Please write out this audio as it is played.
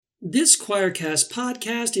This Choircast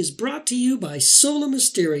podcast is brought to you by Sola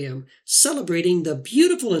Mysterium, celebrating the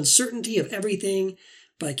beautiful uncertainty of everything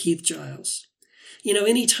by Keith Giles. You know,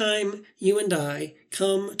 anytime you and I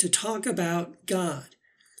come to talk about God,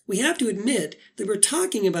 we have to admit that we're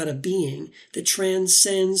talking about a being that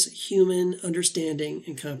transcends human understanding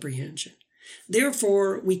and comprehension.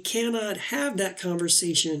 Therefore, we cannot have that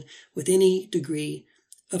conversation with any degree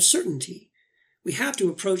of certainty. We have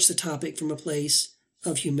to approach the topic from a place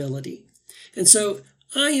of humility. And so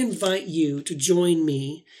I invite you to join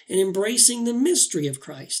me in embracing the mystery of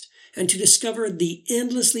Christ and to discover the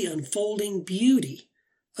endlessly unfolding beauty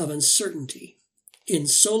of uncertainty in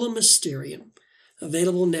Sola Mysterium,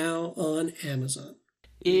 available now on Amazon.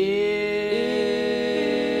 If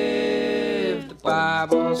the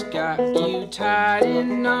Bible's got you tied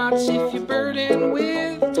in knots, if you're burdened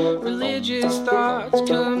with religious thoughts,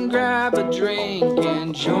 come grab a drink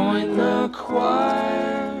and join the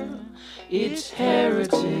choir. It's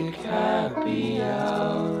Heretic Happy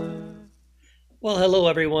Hour. Well, hello,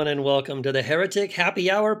 everyone, and welcome to the Heretic Happy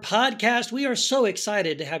Hour podcast. We are so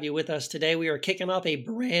excited to have you with us today. We are kicking off a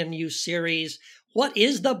brand new series, What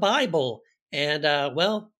is the Bible? And,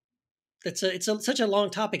 it's such a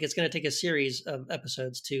long topic. It's going to take a series of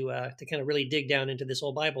episodes to kind of really dig down into this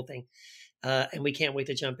whole Bible thing. And we can't wait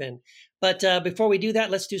to jump in. But before we do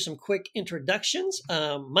that, let's do some quick introductions.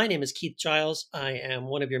 My name is Keith Giles. I am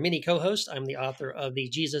one of your mini co-hosts. I'm the author of the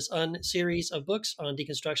Jesus Un series of books on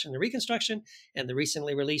deconstruction and reconstruction, and the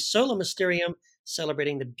recently released Sola Mysterium,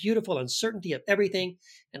 celebrating the beautiful uncertainty of everything.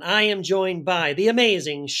 And I am joined by the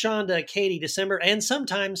amazing Shonda, Katie, December, and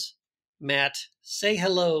sometimes Matt. Say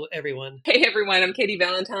hello, everyone. Hey, everyone. I'm Katie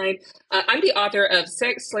Valentine. I'm the author of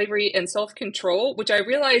Sex, Slavery, and Self-Control, which I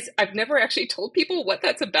realize I've never actually told people what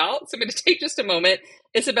that's about. So I'm going to take just a moment.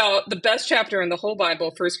 It's about the best chapter in the whole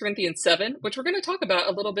Bible, 1 Corinthians 7, which we're going to talk about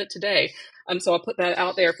a little bit today. So I'll put that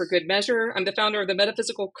out there for good measure. I'm the founder of the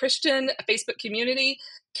Metaphysical Christian Facebook community.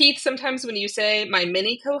 Keith, sometimes when you say my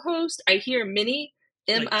mini co-host, I hear mini,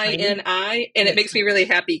 M-I-N-I, and it makes me really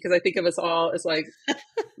happy because I think of us all as like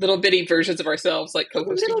little bitty versions of ourselves, like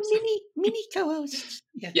co-hosting. Little mini co-hosts.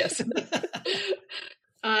 Yeah. Yes.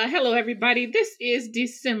 Hello, everybody. This is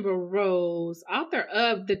December Rose, author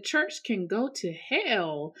of The Church Can Go to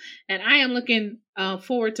Hell. And I am looking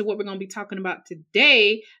forward to what we're going to be talking about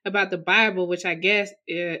today about the Bible, which I guess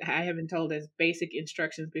I have been told as basic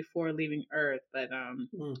instructions before leaving Earth. But I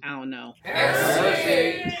don't know.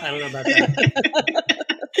 I don't know about that.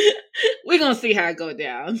 We're going to see how it goes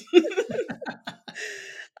down.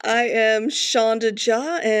 I am Shonda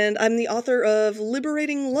Ja, and I'm the author of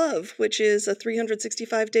Liberating Love, which is a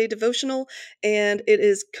 365-day devotional, and it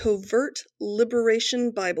is covert liberation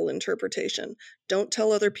Bible interpretation. Don't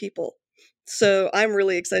tell other people. So I'm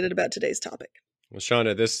really excited about today's topic. Well,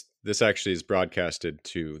 Shonda, this actually is broadcasted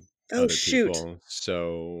to other people.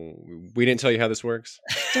 So we didn't tell you how this works?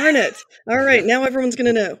 Darn it. All right, now everyone's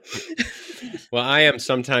going to know. Well, I am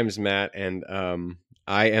sometimes Matt, and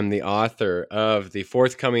I am the author of the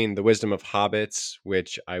forthcoming The Wisdom of Hobbits,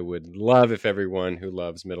 which I would love if everyone who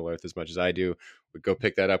loves Middle-earth as much as I do would go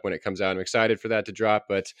pick that up when it comes out. I'm excited for that to drop.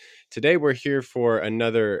 But today we're here for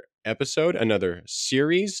another episode, another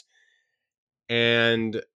series,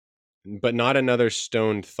 but not another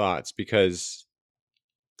stoned thoughts, because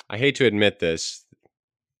I hate to admit this.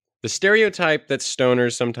 The stereotype that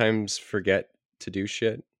stoners sometimes forget to do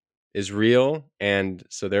shit is real. And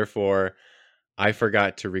so therefore, I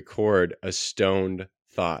forgot to record a stoned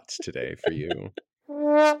thoughts today for you.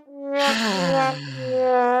 Oh,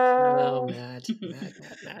 Matt.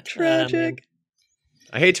 Tragic.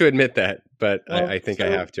 I hate to admit that, but I think I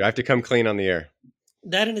have to. I have to come clean on the air.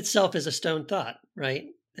 That in itself is a stoned thought, right?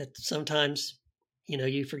 That sometimes,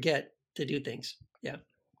 you forget to do things. Yeah.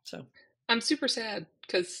 So I'm super sad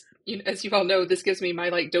because, as you all know, this gives me my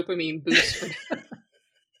dopamine boost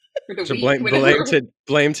for the so week.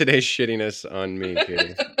 blame today's shittiness on me,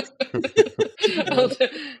 Katie.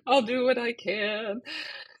 I'll do what I can.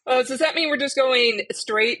 So does that mean we're just going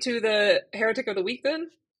straight to the Heretic of the Week then?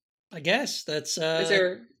 I guess that's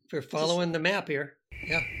we're following the map here.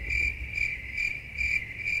 Yeah.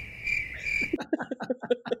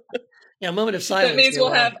 Yeah, a moment of silence. That means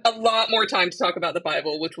we'll have a lot more time to talk about the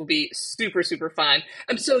Bible, which will be super, super fun.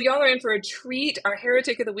 So y'all are in for a treat. Our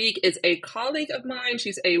Heretic of the Week is a colleague of mine.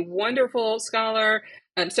 She's a wonderful scholar,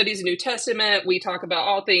 studies the New Testament. We talk about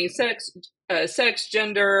all things sex,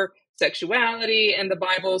 gender, sexuality, and the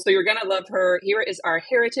Bible. So you're going to love her. Here is our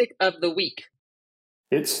Heretic of the Week.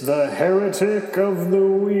 It's the Heretic of the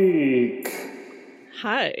Week.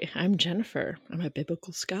 Hi, I'm Jennifer. I'm a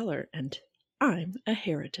biblical scholar, and I'm a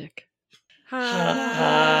heretic.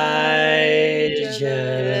 Hi.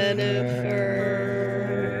 Jennifer.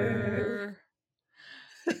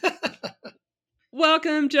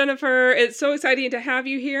 Welcome, Jennifer. It's so exciting to have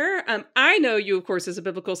you here. I know you, of course, as a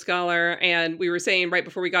biblical scholar, and we were saying right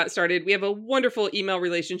before we got started, we have a wonderful email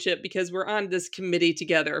relationship because we're on this committee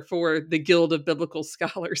together for the Guild of Biblical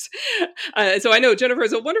Scholars. So I know Jennifer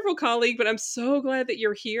is a wonderful colleague, but I'm so glad that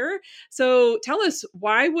you're here. So tell us,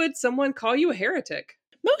 why would someone call you a heretic?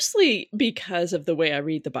 Mostly because of the way I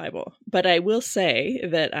read the Bible. But I will say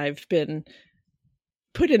that I've been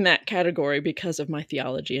put in that category because of my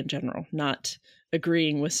theology in general, not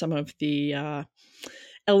agreeing with some of the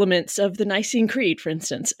elements of the Nicene Creed, for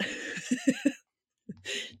instance.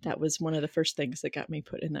 That was one of the first things that got me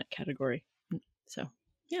put in that category. So,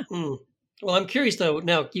 yeah. Well, I'm curious though.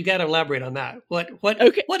 Now you got to elaborate on that. What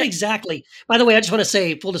exactly? By the way, I just want to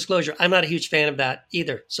say, full disclosure, I'm not a huge fan of that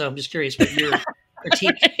either. So I'm just curious what your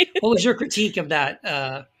critique. Right. What was your critique of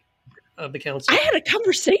that? Of the council? I had a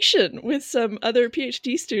conversation with some other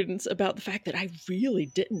PhD students about the fact that I really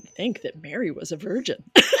didn't think that Mary was a virgin.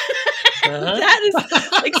 That is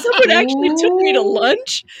like someone actually took me to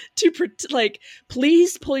lunch to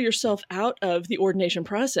please pull yourself out of the ordination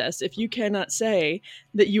process if you cannot say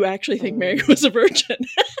that you actually think Mary was a virgin.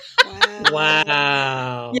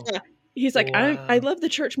 Wow. Yeah. He's like, I love the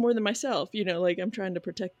church more than myself. Like I'm trying to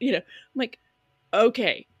protect, I'm like,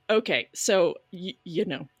 okay. So,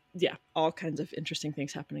 yeah, all kinds of interesting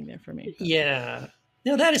things happening there for me. Yeah.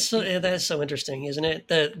 No, that is so interesting, isn't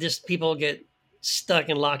it? Just people get stuck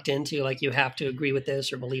and locked into like you have to agree with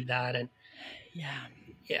this or believe that, and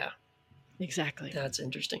yeah, exactly. That's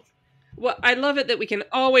interesting. Well, I love it that we can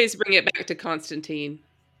always bring it back to Constantine.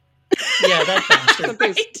 Yeah,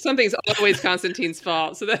 that's something's always Constantine's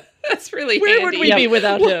fault. So that's really where handy. would we be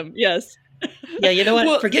without him? Yes. Yeah, you know what?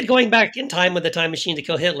 Well, forget going back in time with the time machine to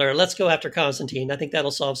kill Hitler. Let's go after Constantine. I think that'll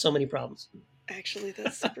solve so many problems. Actually,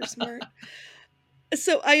 that's super smart.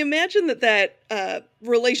 So I imagine that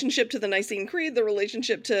relationship to the Nicene Creed, the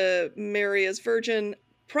relationship to Mary as Virgin,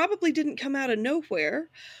 probably didn't come out of nowhere.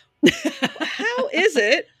 How is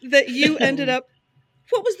it that you ended up?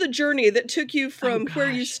 What was the journey that took you from where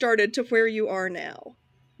you started to where you are now?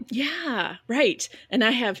 Yeah, right. And I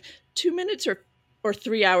have 2 minutes or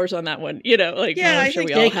 3 hours on that one. I'm sure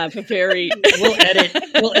we all have a very we'll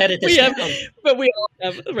edit this down. But we all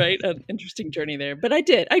have an interesting journey there. But I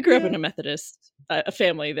grew up in a Methodist a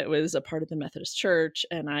family that was a part of the Methodist Church,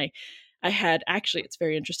 and I had actually, it's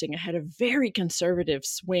very interesting, I had a very conservative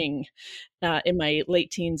swing in my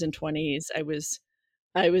late teens and 20s. I was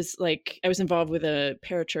involved with a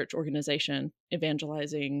parachurch organization,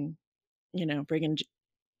 evangelizing,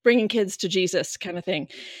 bringing kids to Jesus kind of thing.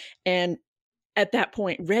 And at that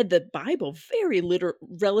point read the Bible very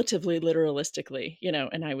relatively literalistically,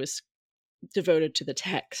 and I was devoted to the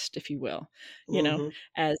text, if you will,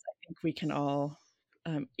 as I think we can all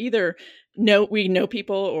either know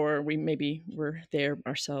people or we maybe were there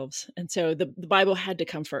ourselves. And so the Bible had to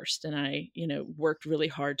come first. And I, worked really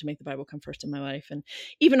hard to make the Bible come first in my life. And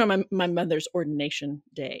even on my mother's ordination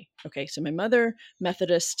day. Okay. So my mother,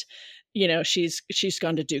 Methodist, she's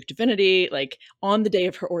gone to Duke Divinity. Like on the day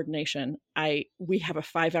of her ordination, we have a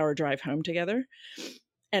 5-hour drive home together.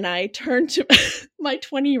 And I turned to my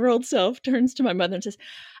 20-year-old self turns to my mother and says,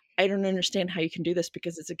 I don't understand how you can do this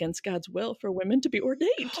because it's against God's will for women to be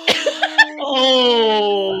ordained.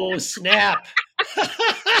 Oh, snap.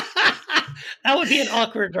 That would be an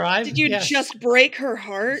awkward drive. Did you just break her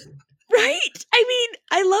heart? Right. I mean,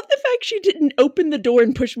 I love the fact she didn't open the door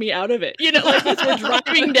and push me out of it. As we're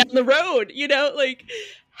driving down the road,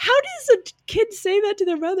 how does a kid say that to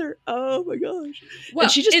their mother? Oh my gosh. Well,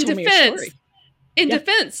 and she just told me her story. In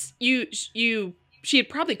defense, she had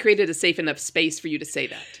probably created a safe enough space for you to say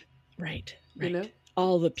that. Right.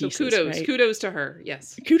 All the pieces. So kudos to her.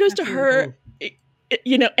 Yes. Kudos to her.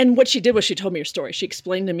 And what she did was she told me her story. She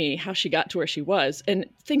explained to me how she got to where she was and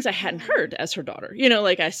things I hadn't heard as her daughter.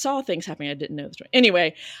 I saw things happening. I didn't know the story.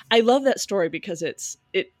 Anyway, I love that story because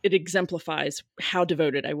it exemplifies how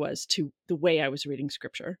devoted I was to the way I was reading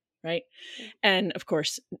scripture. Right. And of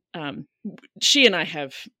course, she and I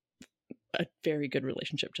have a very good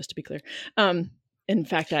relationship, just to be clear. In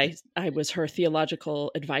fact, I was her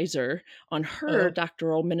theological advisor on her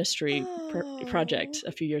doctoral ministry project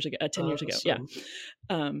a few years ago, 10 years ago. Yeah.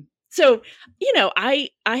 So, I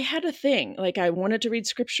had a thing, like I wanted to read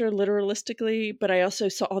scripture literalistically, but I also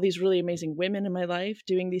saw all these really amazing women in my life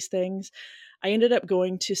doing these things. I ended up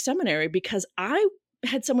going to seminary because I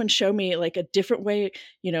had someone show me like a different way.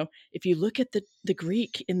 If you look at the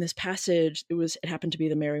Greek in this passage, it happened to be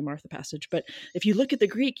the Mary Martha passage, but if you look at the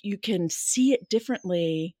Greek, you can see it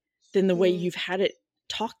differently than the way you've had it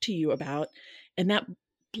talk to you about. And that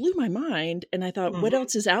blew my mind. And I thought, what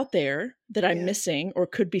else is out there that I'm missing or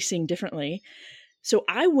could be seeing differently? So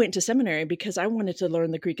I went to seminary because I wanted to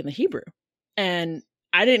learn the Greek and the Hebrew. And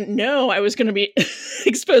I didn't know I was going to be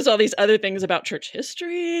exposed to all these other things about church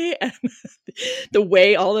history and the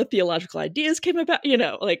way all the theological ideas came about,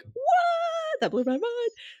 like, what? That blew my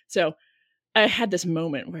mind. So I had this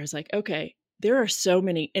moment where I was like, okay, there are so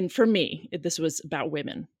many, and for me, this was about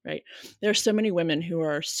women, right? There are so many women who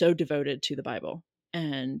are so devoted to the Bible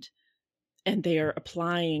and they are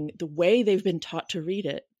applying the way they've been taught to read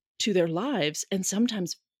it to their lives and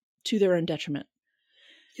sometimes to their own detriment.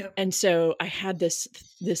 Yep. And so I had this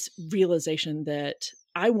realization that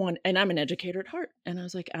and I'm an educator at heart. And I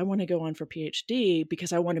was like, I want to go on for PhD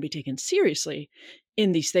because I want to be taken seriously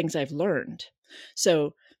in these things I've learned.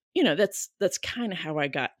 So, that's kind of how I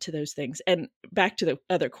got to those things. And back to the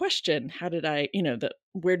other question, how did I,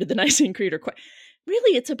 where did the Nicene Creed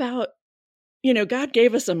really it's about, God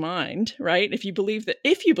gave us a mind, right? If you believe,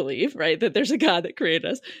 right, that there's a God that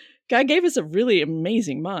created us, God gave us a really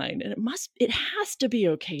amazing mind, and it has to be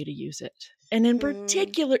okay to use it. And in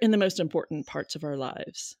particular, in the most important parts of our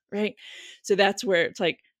lives, right? So that's where it's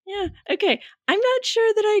like, yeah, okay, I'm not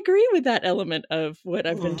sure that I agree with that element of what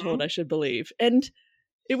I've been told I should believe. And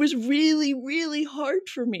it was really, really hard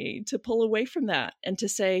for me to pull away from that and to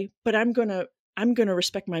say, but I'm going to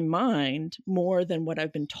respect my mind more than what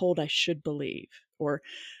I've been told I should believe. Or,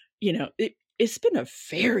 it's been a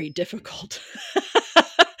very difficult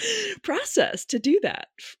process to do that,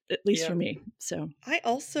 at least for me. So I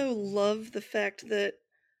also love the fact that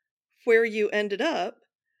where you ended up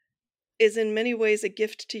is in many ways a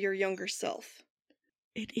gift to your younger self.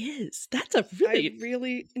 It is. That's a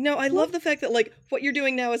really... I love the fact that like what you're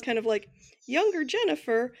doing now is kind of like, younger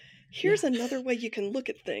Jennifer, here's another way you can look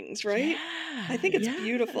at things, right? Yeah, I think it's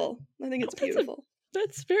beautiful. I think it's beautiful.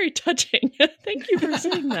 That's very touching. Thank you for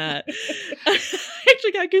saying that. I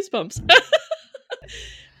actually got goosebumps.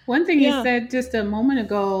 One thing you said just a moment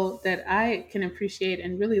ago that I can appreciate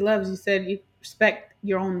and really love is you said you respect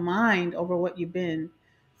your own mind over what you've been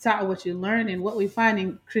taught or what you learned. And what we find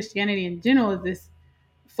in Christianity in general is this: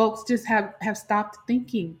 folks just have stopped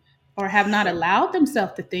thinking or have not allowed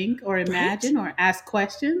themselves to think or imagine or ask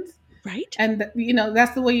questions. Right. And,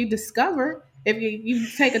 that's the way you discover. If you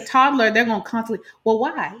take a toddler, they're going to constantly, well,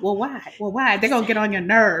 why? Well, why? Well, why? They're going to get on your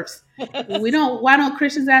nerves. Why don't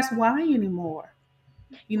Christians ask why anymore?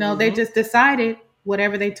 They just decided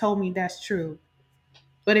whatever they told me, that's true.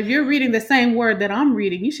 But if you're reading the same word that I'm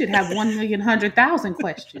reading, you should have 1,100,000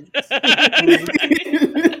 questions.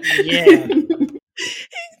 Yeah.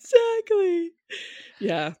 Exactly.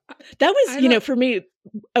 Yeah. That was, for me.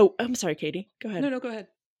 Oh, I'm sorry, Katie. Go ahead. No, go ahead.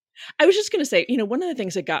 I was just going to say, one of the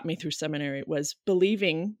things that got me through seminary was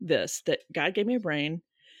believing that God gave me a brain.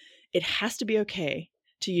 It has to be okay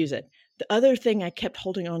to use it. The other thing I kept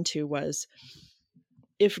holding on to was,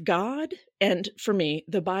 if God, and for me,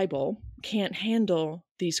 the Bible, can't handle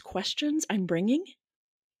these questions I'm bringing,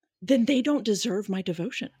 then they don't deserve my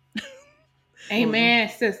devotion. Amen,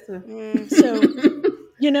 sister. So,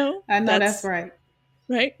 I know that's right.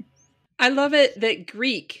 Right? I love it that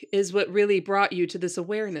Greek is what really brought you to this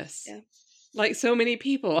awareness. Yeah. Like so many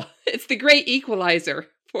people, it's the great equalizer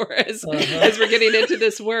for us as we're getting into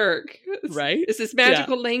this work. Right? It's this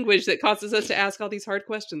magical language that causes us to ask all these hard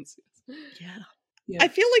questions. Yeah. I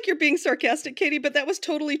feel like you're being sarcastic, Katie, but that was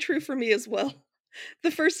totally true for me as well.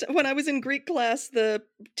 When I was in Greek class, the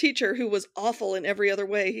teacher, who was awful in every other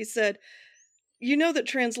way, he said, you know that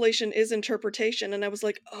translation is interpretation. And I was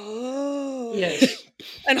like, oh. Yes.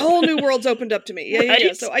 And whole new worlds opened up to me. Yeah.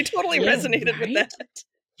 Right? So I totally resonated with that.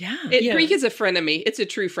 Yeah. Greek is a frenemy. It's a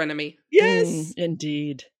true frenemy. Yes.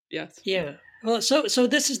 Indeed. Yes. Yeah. Well, so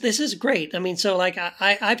this is great. I mean, so like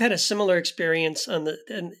I've had a similar experience and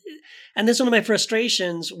this is one of my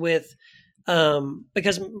frustrations with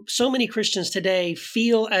because so many Christians today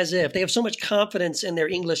feel as if they have so much confidence in their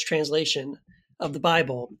English translation of the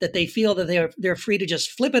Bible that they feel that they're free to just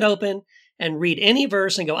flip it open and read any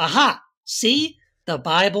verse and go, aha, see, the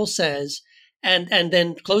Bible says, and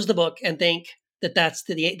then close the book and think that's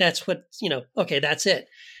what, okay, that's it.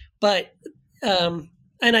 But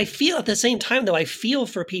and I feel at the same time, though, I feel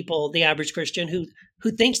for people, the average Christian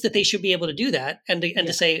who thinks that they should be able to do that and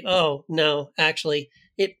to say, oh no, actually,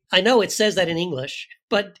 I know it says that in English,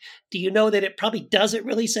 but do you know that it probably doesn't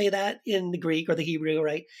really say that in the Greek or the Hebrew,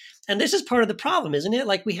 right? And this is part of the problem, isn't it?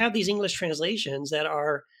 Like we have these English translations that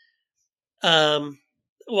are,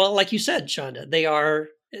 well, like you said, Shonda,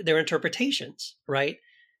 they're interpretations, right?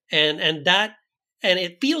 And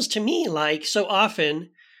it feels to me like so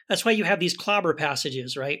often that's why you have these clobber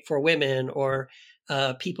passages, right, for women or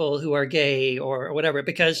people who are gay or whatever,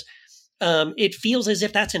 because it feels as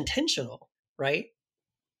if that's intentional, right?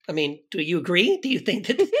 I mean, do you agree? Do you think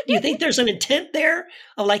there's an intent there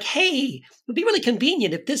of like, hey, it would be really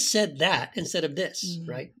convenient if this said that instead of this,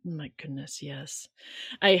 right? My goodness, yes.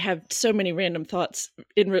 I have so many random thoughts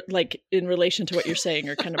in relation to what you're saying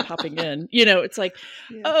are kind of popping in. It's like,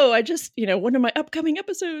 I just, one of my upcoming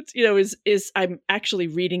episodes, is I'm actually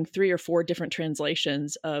reading 3 or 4 different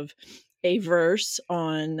translations of a verse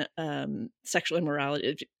on sexual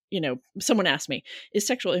immorality. Someone asked me, is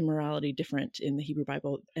sexual immorality different in the Hebrew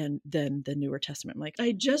Bible than the Newer Testament? I'm like,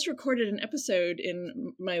 I just recorded an episode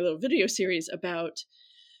in my little video series about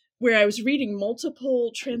where I was reading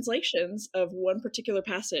multiple translations of one particular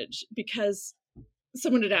passage because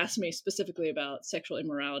someone had asked me specifically about sexual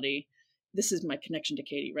immorality. This is my connection to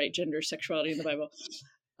Katie, right? Gender, sexuality in the Bible.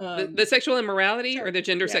 The sexual immorality or the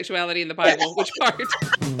gender sexuality in the Bible? Which part?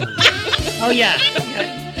 Oh, yeah.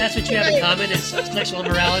 That's what you have in common is sexual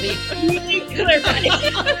immorality.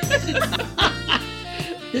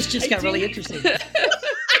 This just got really interesting.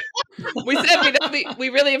 We said we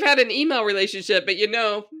really have had an email relationship, but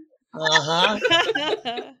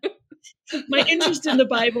My interest in the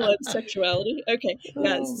Bible and sexuality. Okay.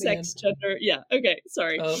 Yeah, sex, gender. Yeah. Okay.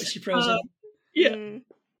 Sorry. Oh, is she frozen? Yeah.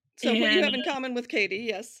 So what you have in common with Katie,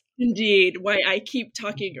 yes. Indeed. Why I keep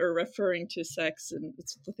talking or referring to sex, and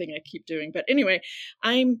it's the thing I keep doing. But anyway,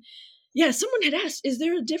 someone had asked, is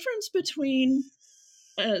there a difference between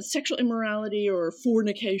sexual immorality or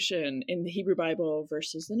fornication in the Hebrew Bible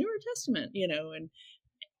versus the Newer Testament? And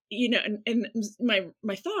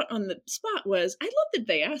my thought on the spot was, I love that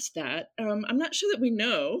they asked that. I'm not sure that we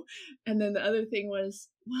know. And then the other thing was,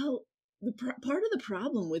 well, part of the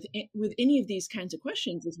problem with any of these kinds of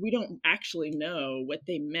questions is we don't actually know what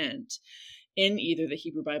they meant in either the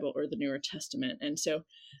Hebrew Bible or the Newer Testament. And so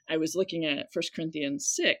I was looking at 1 Corinthians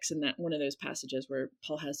 6, and that one of those passages where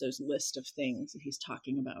Paul has those list of things that he's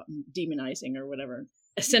talking about, demonizing or whatever,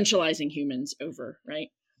 essentializing humans over, right?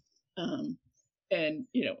 And,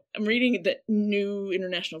 I'm reading the New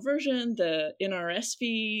International Version, the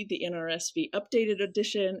NRSV, the NRSV updated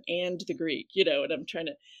edition, and the Greek, and I'm trying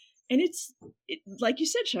to, and it's like you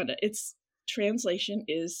said, Shonda, it's translation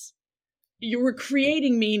is, we're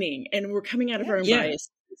creating meaning and we're coming out of our own biases,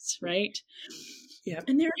 right? Yeah.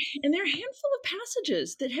 And there are a handful of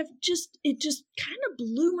passages that have just kind of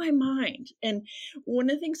blew my mind. And one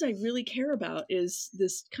of the things I really care about is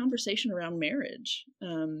this conversation around marriage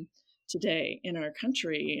today in our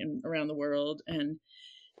country and around the world. And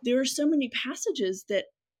there are so many passages that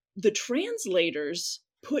the translators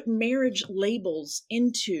put marriage labels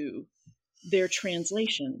into their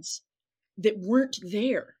translations that weren't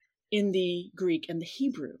there in the Greek and the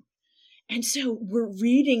Hebrew. And so we're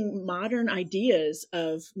reading modern ideas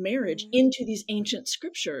of marriage into these ancient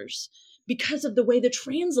scriptures because of the way the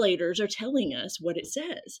translators are telling us what it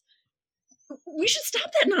says. We should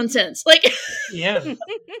stop that nonsense. Yeah.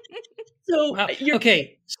 So, wow.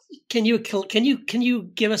 Okay. Can you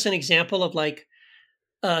give us an example of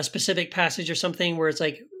a specific passage or something where it's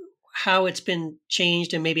like how it's been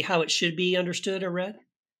changed and maybe how it should be understood or read?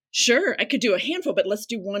 Sure, I could do a handful, but let's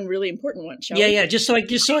do one really important one, shall we? Yeah, just so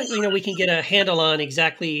we can get a handle on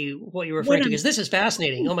exactly what you're referring to, because this is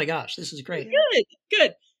fascinating. Oh my gosh, this is great.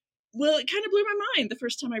 Good. Well, it kind of blew my mind the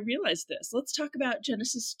first time I realized this. Let's talk about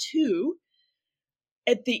Genesis 2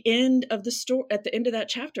 at the end of the story, at the end of that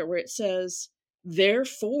chapter where it says,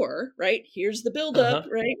 therefore, right? Here's the buildup,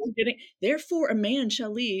 right? Therefore, a man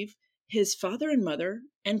shall leave his father and mother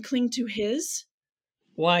and cling to his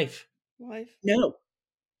wife. No.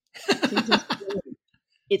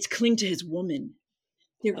 It's cling to his woman.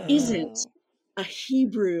 There isn't a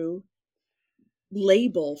Hebrew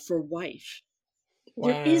label for wife. Wow.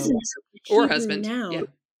 There isn't a Hebrew or husband noun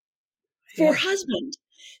for husband.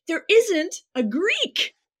 There isn't a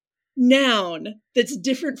Greek noun that's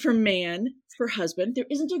different from man for husband. There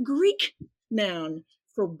isn't a Greek noun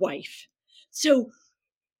for wife. So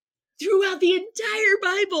throughout the entire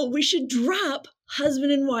Bible, we should drop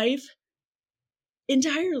husband and wife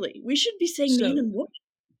entirely. We should be saying man and woman.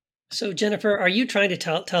 So, Jennifer, are you trying to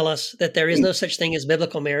tell us that there is no such thing as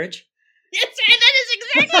biblical marriage? Yes, sir, that is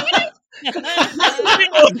exactly what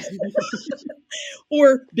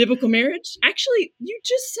or biblical marriage. Actually, you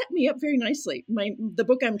just set me up very nicely. The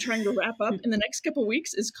book I'm trying to wrap up in the next couple of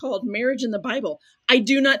weeks is called Marriage in the Bible. I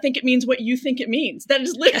do not think it means what you think it means. That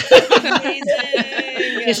is literally amazing.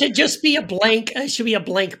 It should just be a blank. It should be a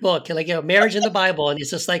blank book, Marriage in the Bible, and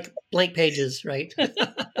it's just like blank pages, right?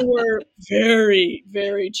 Or very,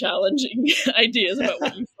 very challenging ideas about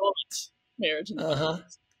what you thought marriage in the Bible.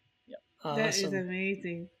 Awesome. That is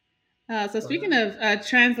amazing. So speaking of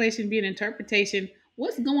translation being interpretation,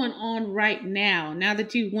 what's going on right now? Now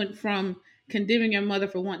that you went from condemning your mother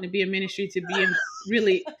for wanting to be in ministry to being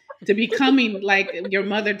really to becoming like your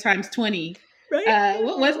mother times 20. Right?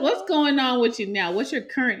 What's going on with you now? What's your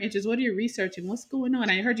current interest? What are you researching? What's going on?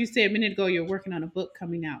 I heard you say a minute ago you're working on a book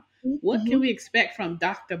coming out. What can we expect from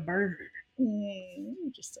Dr. Bird?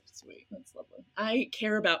 You're just so sweet. That's lovely. I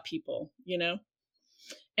care about people, you know,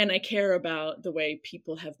 and I care about the way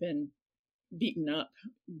people have been beaten up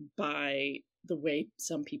by the way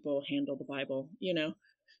some people handle the Bible, you know.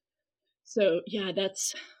 So yeah,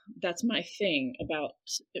 that's my thing about,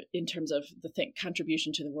 in terms of the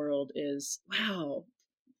contribution to the world is, wow,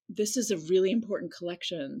 this is a really important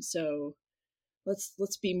collection. So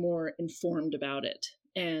let's be more informed about it.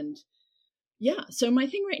 And yeah, so my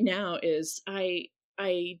thing right now is I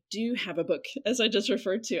do have a book, as I just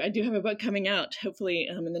referred to. I do have a book coming out, hopefully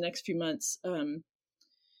in the next few months.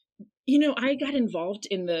 You know, I got involved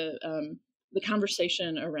in the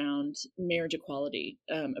conversation around marriage equality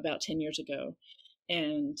about 10 years ago.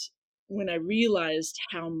 And when I realized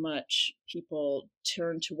how much people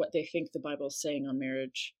turn to what they think the Bible is saying on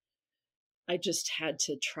marriage, I just had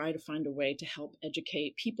to try to find a way to help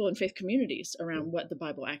educate people in faith communities around what the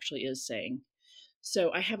Bible actually is saying.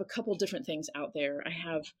 So I have a couple different things out there.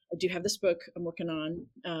 I do have this book I'm working on,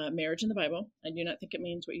 Marriage in the Bible. I do not think it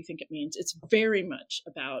means what you think it means. It's very much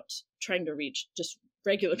about trying to reach just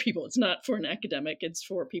regular people. It's not for an academic. It's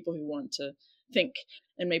for people who want to think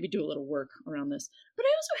and maybe do a little work around this. But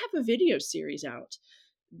I also have a video series out.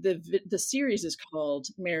 The series is called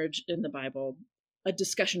Marriage in the Bible, a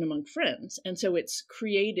discussion among friends. And so it's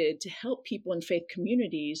created to help people in faith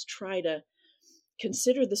communities try to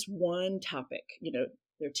consider this one topic. You know,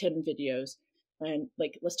 there are 10 videos, and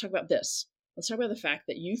like, let's talk about this. Let's talk about the fact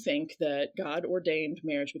that you think that God ordained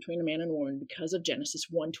marriage between a man and a woman because of Genesis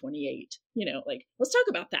 1:28. You know, like, let's talk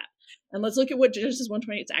about that. And let's look at what Genesis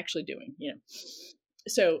 1:28 is actually doing, you know.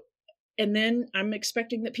 So, and then I'm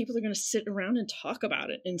expecting that people are going to sit around and talk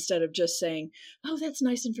about it instead of just saying, oh, that's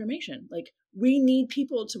nice information. Like, we need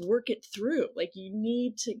people to work it through. Like, you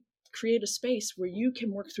need to create a space where you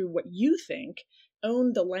can work through what you think,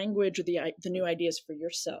 own the language or the new ideas for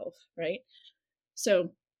yourself, right? So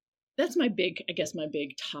that's my big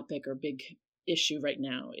topic or big issue right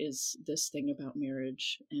now, is this thing about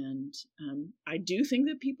marriage. And I do think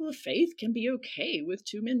that people of faith can be okay with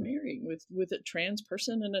two men marrying with a trans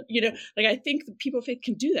person, and you know, like, I think that people of faith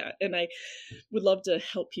can do that, and I would love to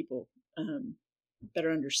help people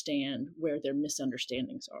better understand where their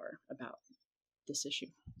misunderstandings are about this issue.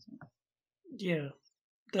 So. Yeah.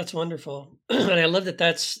 That's wonderful. And I love that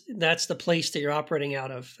that's the place that you're operating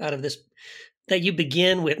out of this, that you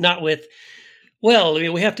begin with, not with, well, I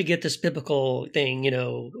mean, we have to get this biblical thing, you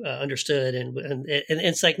know, understood. And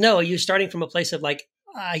it's like, no, you're starting from a place of like,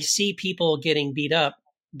 I see people getting beat up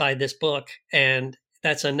by this book, and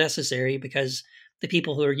that's unnecessary because the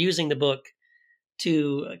people who are using the book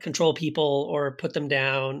to control people or put them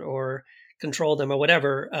down or control them or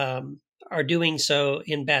whatever, are doing so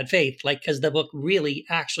in bad faith, like, because the book really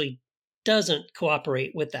actually doesn't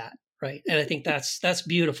cooperate with that, right? And I think that's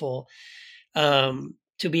beautiful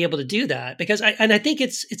to be able to do that, because I think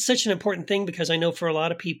it's such an important thing, because I know for a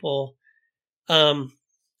lot of people, and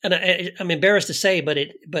I'm embarrassed to say, but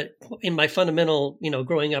in my fundamental, you know,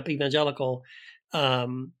 growing up evangelical,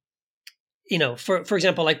 you know, for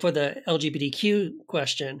example, like for the LGBTQ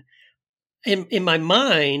question, in my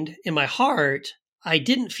mind, in my heart, I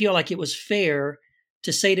didn't feel like it was fair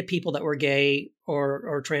to say to people that were gay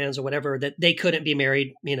or trans or whatever that they couldn't be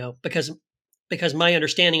married, you know, because my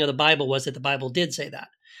understanding of the Bible was that the Bible did say that.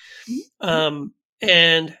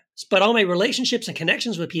 But all my relationships and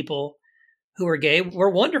connections with people who were gay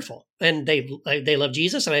were wonderful, and they love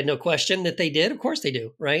Jesus, and I had no question that they did. Of course they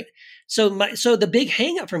do, right? So the big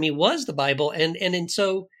hang up for me was the Bible, and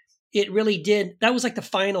so it really did. That was like the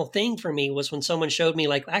final thing for me, was when someone showed me,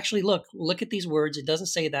 like, actually, look at these words. It doesn't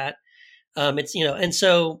say that. It's, you know, and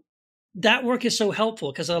so that work is so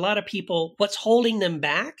helpful, because a lot of people, what's holding them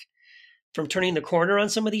back from turning the corner on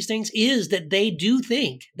some of these things is that they do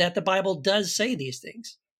think that the Bible does say these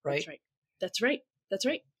things, right? That's right.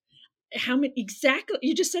 How many, exactly,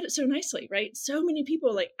 you just said it so nicely, right? So many people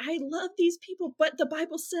are like, I love these people, but the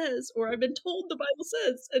Bible says, or I've been told the Bible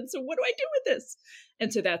says, and so what do I do with this?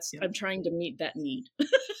 And so I'm trying to meet that need.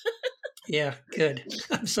 Yeah, good.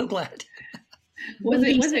 I'm so glad. Was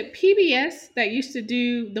it PBS that used to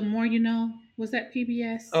do The More You Know? Was that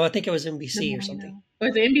PBS? Oh, I think it was The NBC more or you something. know.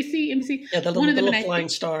 Or the NBC? NBC? Yeah, the One of them, little and I flying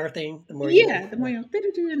think, star thing. The more you know. yeah, the more you know,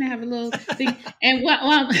 and they have a little thing. And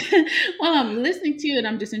while I'm listening to you, and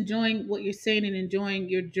I'm just enjoying what you're saying and enjoying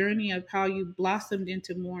your journey of how you blossomed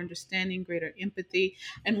into more understanding, greater empathy.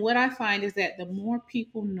 And what I find is that the more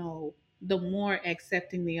people know, the more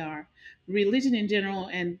accepting they are. Religion in general,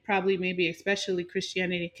 and probably maybe especially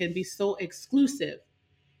Christianity, can be so exclusive,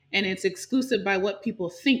 and it's exclusive by what people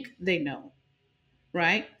think they know,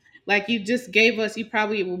 right? Like you just gave us, you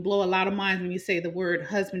probably will blow a lot of minds when you say the word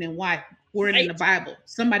husband and wife weren't in Right. the Bible.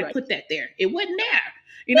 Somebody Right. put that there. It wasn't there.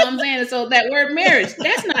 You know what I'm saying? And so that word marriage,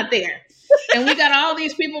 that's not there. And we got all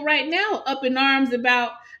these people right now up in arms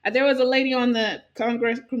about. There was a lady on the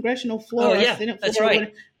congressional floor, Oh, or yeah, Senate that's floor,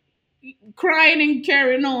 right. crying and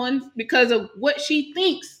carrying on because of what she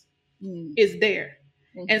thinks Mm. is there.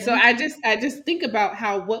 And so Mhm. I just think about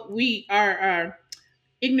how what we are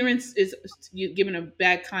ignorance is you given a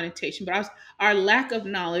bad connotation, but our lack of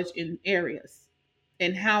knowledge in areas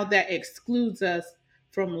and how that excludes us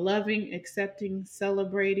from loving, accepting,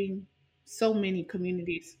 celebrating so many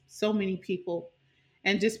communities, so many people,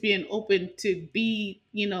 and just being open to be,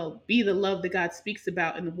 be the love that God speaks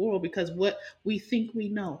about in the world, because what we think we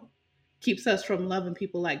know keeps us from loving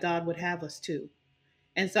people like God would have us to.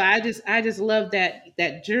 And so I just love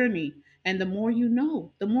that journey. And the more you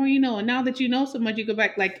know, the more you know. And now that you know so much, you go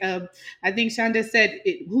back, like I think Shonda said,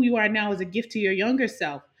 who you are now is a gift to your younger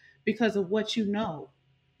self because of what you know.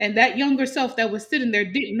 And that younger self that was sitting there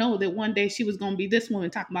didn't know that one day she was going to be this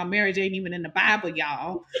woman talking about marriage ain't even in the Bible,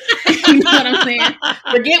 y'all. You know what I'm saying?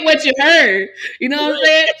 Forget what you heard. You know what I'm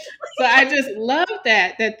saying? So I just love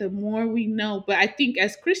that the more we know. But I think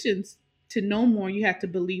as Christians, to know more, you have to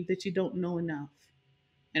believe that you don't know enough.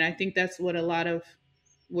 And I think that's what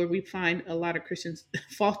where we find a lot of Christians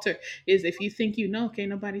falter is, if you think you know, can't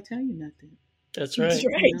nobody tell you nothing. That's That's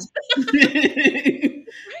right. right.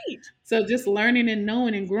 Right. So just learning and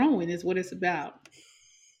knowing and growing is what it's about.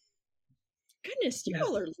 Goodness, you Yeah.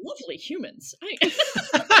 all are lovely humans.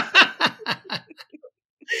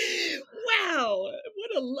 Wow,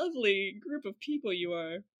 what a lovely group of people you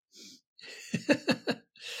are.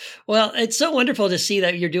 Well, it's so wonderful to see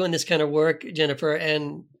that you're doing this kind of work, Jennifer,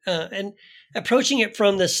 and approaching it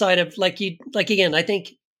from the side of like again. I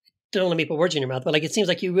think, don't let me put words in your mouth, but like it seems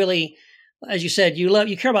like you really, as you said,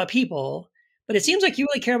 you care about people, but it seems like you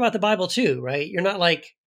really care about the Bible too, right? You're not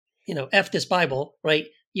like, F this Bible, right?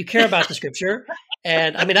 You care about the Scripture,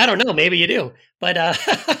 and I mean, I don't know, maybe you do, but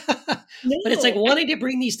but it's like No, wanting to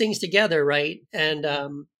bring these things together, right? And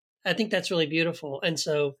I think that's really beautiful, and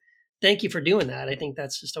so thank you for doing that. I think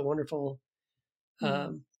that's just a wonderful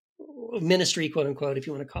um, ministry, quote unquote, if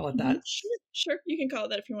you want to call it that. Sure, you can call it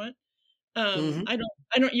that if you want. Mhm. I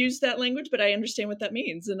don't use that language, but I understand what that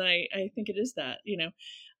means, and I think it is that,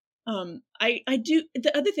 I do.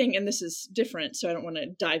 The other thing, and this is different, so I don't want to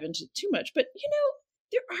dive into too much, but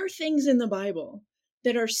there are things in the Bible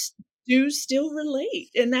that do still relate,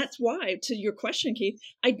 and that's why, to your question, Keith,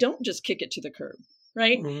 I don't just kick it to the curb,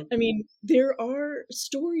 right? Mhm. I mean, there are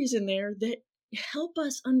stories in there that help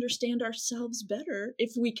us understand ourselves better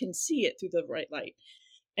if we can see it through the right light,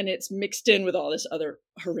 and it's mixed in with all this other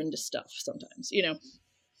horrendous stuff sometimes,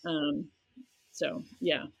 so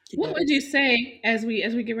yeah. What would you say as we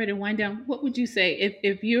get ready to wind down? What would you say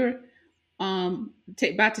if you're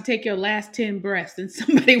about to take your last 10 breaths and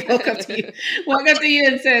somebody walk up to you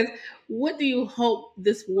and says, what do you hope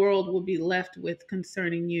this world will be left with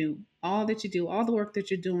concerning you? All that you do, all the work that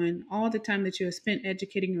you're doing, all the time that you have spent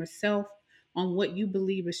educating yourself on what you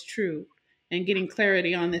believe is true and getting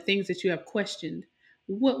clarity on the things that you have questioned.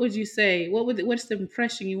 What would you say? What's the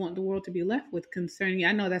impression you want the world to be left with concerning you?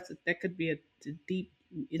 I know that could be a deep,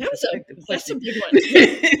 introspective That's a question. big one.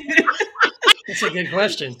 That's a good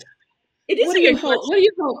question. It is What a do you good hope? question. What do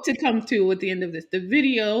you hope to come to at the end of this? The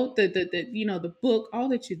video, the book, all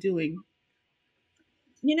that you're doing.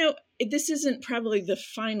 This isn't probably the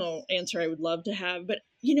final answer I would love to have, but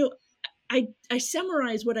I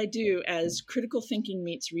summarize what I do as critical thinking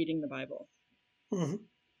meets reading the Bible. Mhm.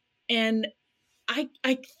 And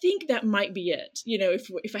I think that might be it.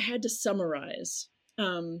 If I had to summarize,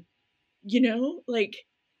 like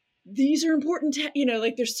these are important,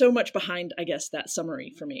 like there's so much behind, I guess, that summary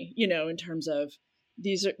for me, in terms of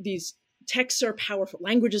these texts are powerful,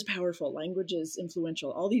 language is powerful, language is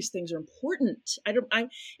influential, all these things are important.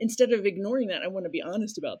 Instead of ignoring that, I want to be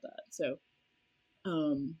honest about that. So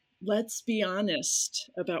let's be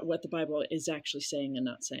honest about what the Bible is actually saying and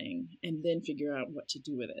not saying, and then figure out what to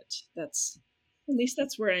do with it. At least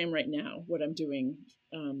that's where I am right now, what I'm doing,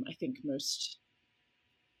 I think most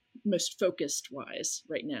focused wise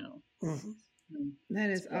right now. Mm-hmm. That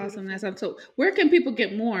is awesome. That's awesome. So where can people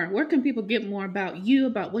get more? Where can people get more about you,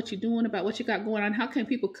 about what you're doing, about what you got going on? How can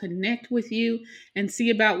people connect with you and see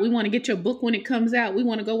about, we want to get your book when it comes out. We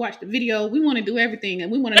want to go watch the video. We want to do everything. And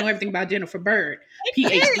we want to know everything about Jennifer Bird,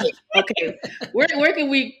 PhD. Okay. Where can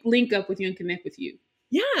we link up with you and connect with you?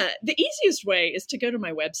 Yeah, the easiest way is to go to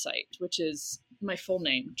my website, which is my full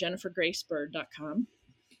name, jennifergracebird.com.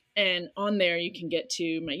 And on there, you can get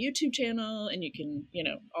to my YouTube channel, and you can,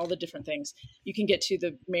 all the different things. You can get to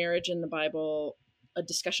the Marriage in the Bible, a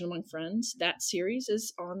discussion among friends. That series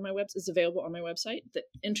is on my is available on my website. The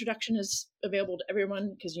introduction is available to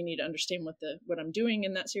everyone because you need to understand what I'm doing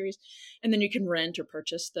in that series. And then you can rent or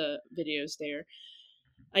purchase the videos there.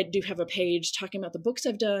 I do have a page talking about the books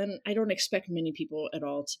I've done. I don't expect many people at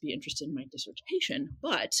all to be interested in my dissertation,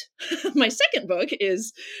 but my second book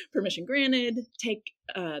is Permission Granted, Take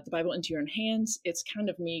the Bible into Your Own Hands. It's kind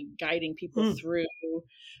of me guiding people through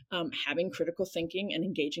having critical thinking and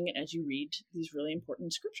engaging it as you read these really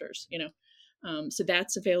important scriptures, So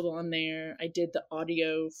that's available on there. I did the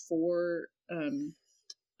audio for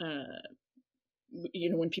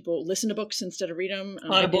when people listen to books instead of read them.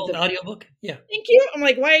 Audible, audiobook. Yeah. Thank you. I'm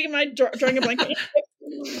like, why am I drawing a blank? I did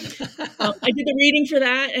the reading for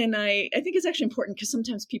that. And I think it's actually important because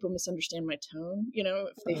sometimes people misunderstand my tone,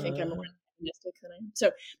 if they think I'm more optimistic than I am.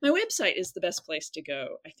 So my website is the best place to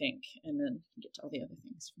go, I think. And then get to all the other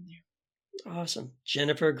things from there. Awesome.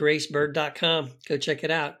 JenniferGraceBird.com. Go check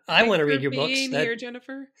it out. I want to read your books. Here,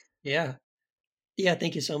 Jennifer. Yeah. Yeah.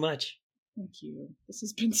 Thank you so much. Thank you. This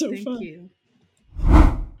has been so fun. Thank you.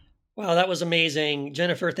 Wow, that was amazing.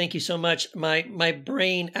 Jennifer, thank you so much. My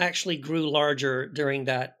brain actually grew larger during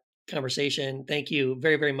that conversation. Thank you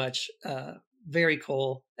very, very much. Very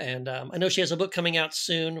cool. And I know she has a book coming out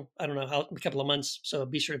soon. I don't know how, a couple of months. So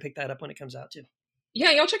be sure to pick that up when it comes out too.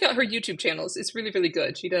 Yeah, y'all check out her YouTube channels. It's really, really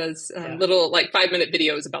good. She does little 5-minute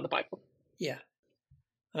videos about the Bible. Yeah.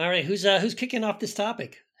 All right. Who's kicking off this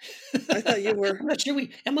topic? I thought you were. I'm not sure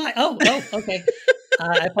am I? Oh, okay.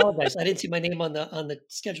 I apologize. I didn't see my name on the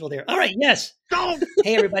schedule there. All right. Yes.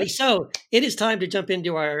 Hey, everybody. So it is time to jump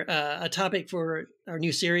into our a topic for our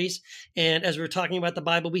new series. And as we're talking about the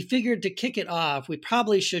Bible, we figured to kick it off, we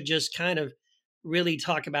probably should just kind of really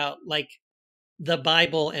talk about the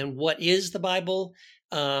Bible and what is the Bible,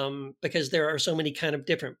 because there are so many kind of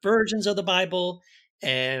different versions of the Bible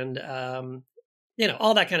and,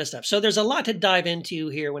 all that kind of stuff. So there's a lot to dive into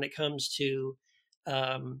here when it comes to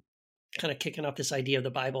kind of kicking off this idea of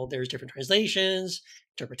the Bible. There's different translations,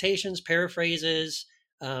 interpretations, paraphrases.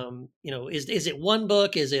 Is it one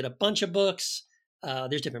book? Is it a bunch of books?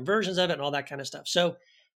 There's different versions of it and all that kind of stuff. So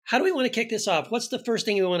how do we want to kick this off? What's the first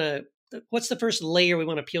thing what's the first layer we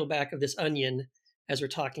want to peel back of this onion as we're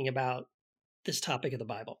talking about this topic of the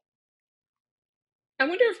Bible? I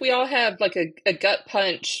wonder if we all have a gut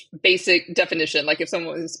punch basic definition. Like if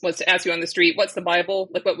someone was to ask you on the street, what's the Bible?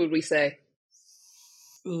 What would we say?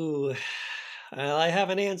 Ooh, I have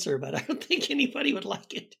an answer, but I don't think anybody would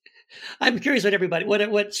like it. I'm curious what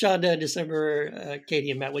Shonda and December,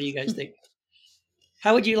 Katie and Matt, what do you guys think?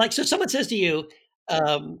 How would you so someone says to you,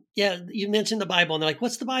 you mentioned the Bible and they're like,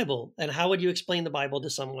 what's the Bible? And how would you explain the Bible to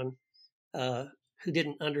someone who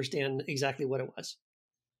didn't understand exactly what it was?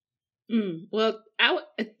 Well,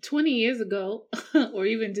 20 years ago, or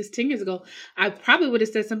even just 10 years ago, I probably would have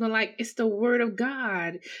said something like, it's the word of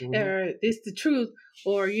God, or it's the truth,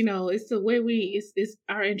 or, it's the way it's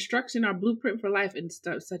our instruction, our blueprint for life, and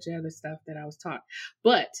stuff, such other stuff that I was taught.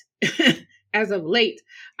 But as of late,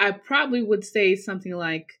 I probably would say something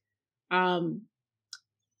like, it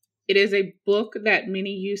is a book that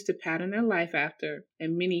many use to pattern their life after,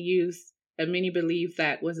 and many believe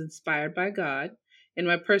that was inspired by God. In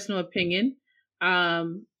my personal opinion,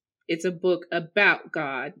 it's a book about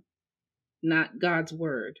God, not God's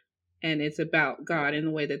word. And it's about God in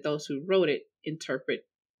the way that those who wrote it interpret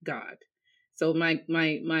God. So my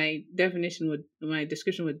description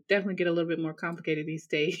would definitely get a little bit more complicated these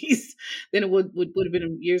days than it would have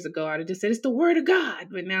been years ago. I'd have just said it's the word of God.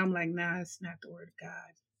 But now I'm like, nah, it's not the word of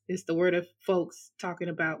God. It's the word of folks talking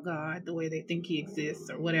about God the way they think he exists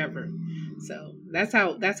or whatever. So that's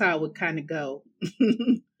how it would kind of go.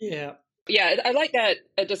 Yeah. Yeah, I like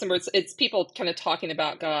that, December. It's people kind of talking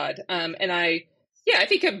about God. And I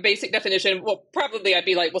think a basic definition, well, probably I'd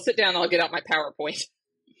be like, well, sit down, I'll get out my PowerPoint.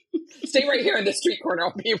 Stay right here in the street corner,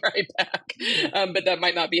 I'll be right back. But that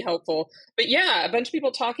might not be helpful. But yeah, a bunch of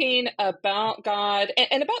people talking about God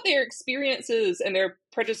and about their experiences and their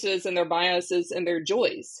prejudices and their biases and their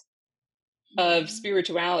joys of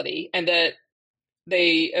spirituality. And that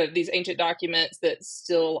these ancient documents that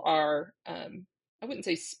still are, I wouldn't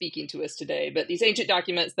say speaking to us today, but these ancient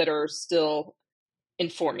documents that are still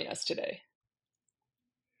informing us today.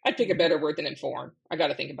 I'd pick a better word than inform. I got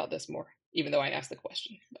to think about this more, even though I asked the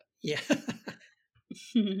question. But. Yeah.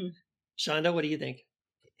 Shonda, what do you think?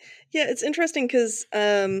 Yeah, it's interesting because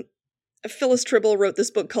Phyllis Tribble wrote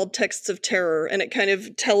this book called Texts of Terror, and it kind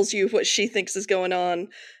of tells you what she thinks is going on.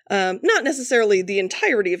 Not necessarily the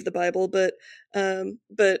entirety of the Bible, but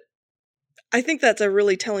I think that's a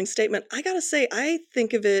really telling statement. I gotta say, I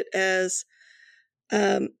think of it as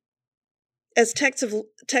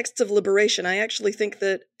texts of liberation. I actually think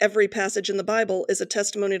that every passage in the Bible is a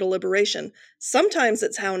testimony to liberation. Sometimes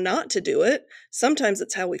it's how not to do it. Sometimes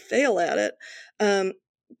it's how we fail at it.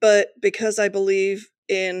 But because I believe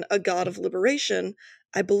in a God of liberation,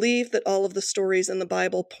 I believe that all of the stories in the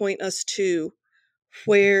Bible point us to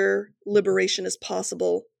where liberation is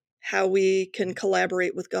possible, how we can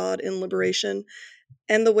collaborate with God in liberation,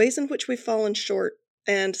 and the ways in which we've fallen short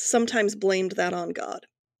and sometimes blamed that on God.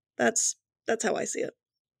 That's how I see it.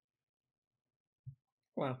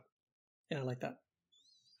 Wow. Yeah, I like that.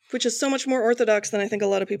 Which is so much more orthodox than I think a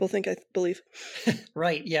lot of people think I believe.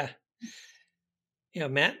 Right, yeah. Yeah,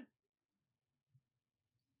 Matt?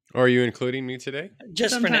 Or are you including me today?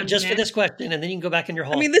 Just for this question, and then you can go back in your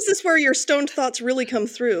hole. I mean, this is where your stoned thoughts really come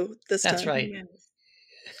through this time. That's right. Yes.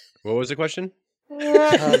 What was the question?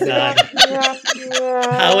 Oh, God.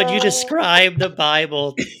 How would you describe the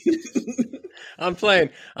Bible? I'm playing.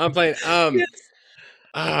 Yes.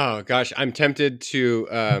 Oh gosh, I'm tempted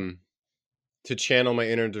to channel my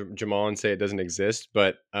inner Jamal and say it doesn't exist,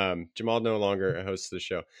 but Jamal no longer hosts the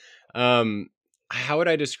show. How would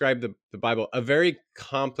I describe the Bible? A very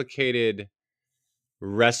complicated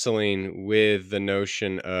wrestling with the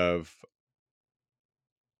notion of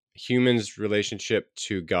humans' relationship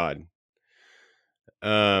to God.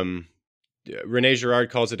 Rene Girard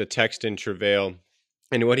calls it a text in travail,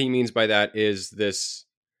 and what he means by that is this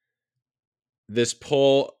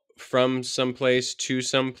pull from someplace to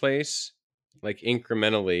someplace, like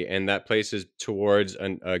incrementally, and that place is towards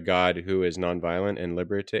a God who is nonviolent and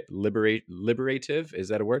liberative. Is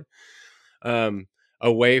that a word?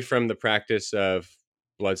 Away from the practice of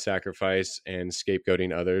blood sacrifice and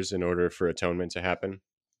scapegoating others in order for atonement to happen,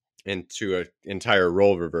 and to an entire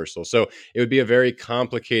role reversal. So it would be a very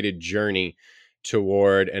complicated journey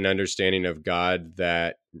toward an understanding of God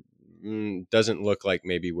that doesn't look like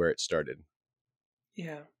maybe where it started.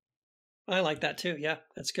 Yeah, I like that too. Yeah,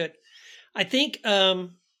 that's good. I think, yeah,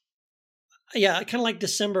 kind of like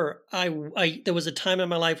December, there was a time in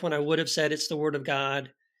my life when I would have said it's the Word of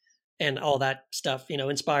God and all that stuff,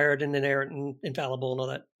 inspired and inerrant and infallible and all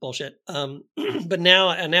that bullshit. But now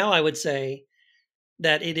I would say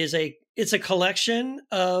that it's a collection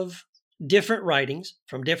of different writings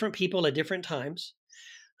from different people at different times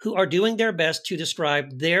who are doing their best to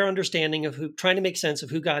describe their understanding of trying to make sense of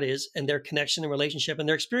who God is and their connection and relationship and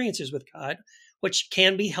their experiences with God, which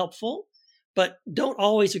can be helpful, but don't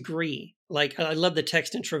always agree. Like, I love the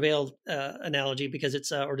text in travail analogy because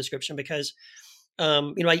it's or description, because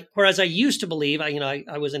whereas I used to believe,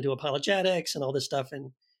 I was into apologetics and all this stuff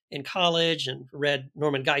in college and read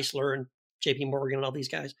Norman Geisler and J.P. Morgan and all these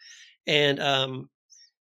guys, and I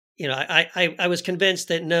was convinced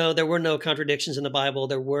that no, there were no contradictions in the Bible.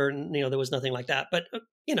 There was nothing like that. But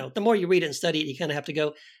the more you read it and study it, you kind of have to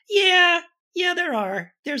go, yeah, there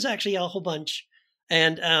are. There's actually a whole bunch,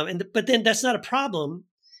 but then that's not a problem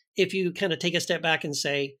if you kind of take a step back and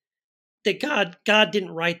say that God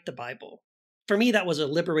didn't write the Bible. For me, that was a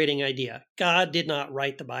liberating idea. God did not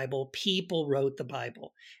write the Bible. People wrote the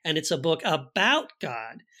Bible, and it's a book about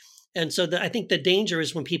God. And so I think the danger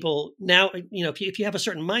is when people now, if you have a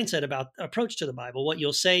certain mindset about approach to the Bible, what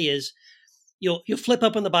you'll say is you'll flip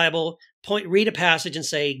open the Bible, read a passage and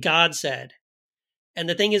say, God said. And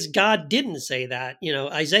the thing is, God didn't say that.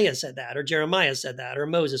 Isaiah said that, or Jeremiah said that, or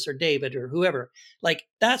Moses or David or whoever. Like,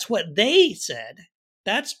 that's what they said.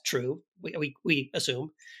 That's true, we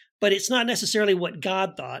assume. But it's not necessarily what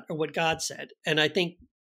God thought or what God said. And I think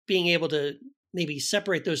being able to maybe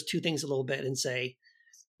separate those two things a little bit and say,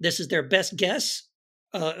 this is their best guess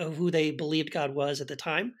of who they believed God was at the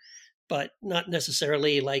time, but not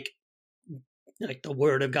necessarily like the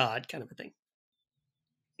Word of God kind of a thing.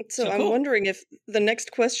 So cool. I'm wondering if the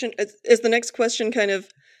next question is the next question kind of,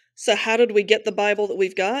 so how did we get the Bible that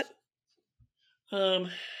we've got? I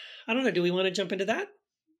don't know. Do we want to jump into that?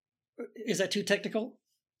 Is that too technical?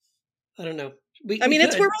 I don't know.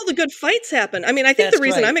 It's where all the good fights happen. I mean, I think the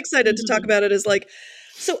reason I'm excited to talk about it is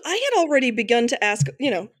so I had already begun to ask,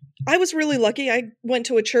 I was really lucky. I went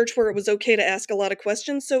to a church where it was okay to ask a lot of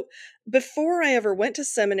questions. So before I ever went to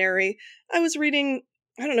seminary, I was reading,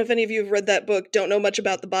 I don't know if any of you have read that book, Don't Know Much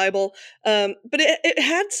About the Bible, but it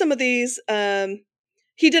had some of these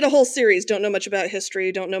he did a whole series, Don't Know Much About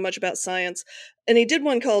History, Don't Know Much About Science, and he did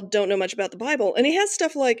one called Don't Know Much About the Bible, and he has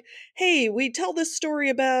stuff like, hey, we tell this story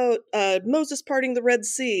about Moses parting the Red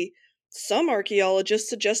Sea. Some archaeologists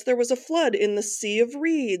suggest there was a flood in the Sea of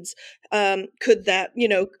Reeds. Could that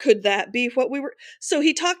be what we were? So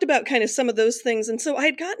he talked about kind of some of those things, and so I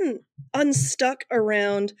had gotten unstuck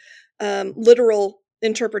around literal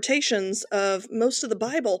interpretations of most of the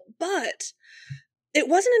Bible, but it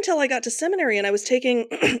wasn't until I got to seminary and I was taking,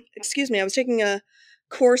 I was taking a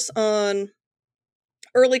course on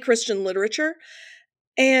early Christian literature,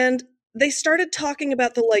 and they started talking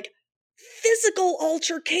about the physical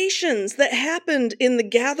altercations that happened in the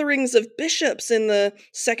gatherings of bishops in the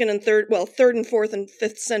third and fourth and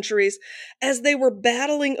fifth centuries as they were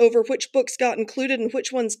battling over which books got included and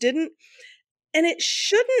which ones didn't. And it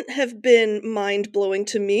shouldn't have been mind-blowing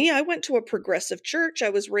to me. I went to a progressive church. I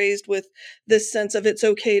was raised with this sense of it's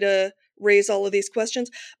okay to raise all of these questions.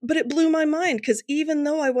 But it blew my mind because even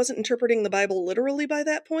though I wasn't interpreting the Bible literally by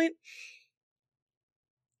that point,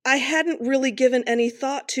 I hadn't really given any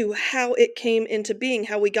thought to how it came into being,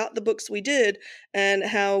 how we got the books we did, and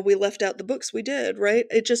how we left out the books we did, right?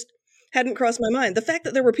 It just hadn't crossed my mind. The fact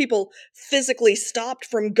that there were people physically stopped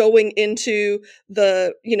from going into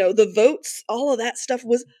the votes, all of that stuff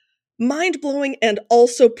was mind-blowing and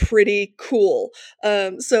also pretty cool.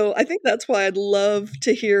 So I think that's why I'd love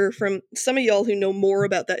to hear from some of y'all who know more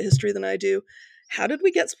about that history than I do. How did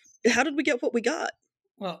we get what we got?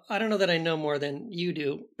 Well, I don't know that I know more than you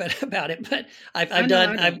do, about it. But I've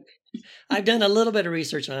done a little bit of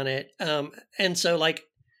research on it, and so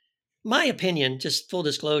my opinion, just full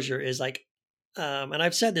disclosure, is and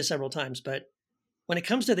I've said this several times, but when it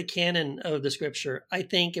comes to the canon of the Scripture, I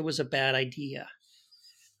think it was a bad idea,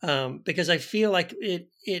 because I feel like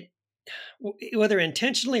it whether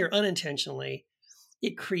intentionally or unintentionally,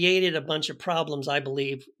 it created a bunch of problems, I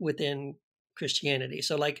believe, within Christianity.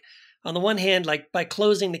 So on the one hand, by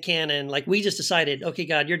closing the canon, we just decided, okay,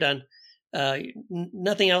 God, you're done.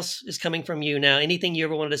 Nothing else is coming from you now. Anything you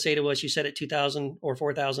ever wanted to say to us, you said it 2,000 or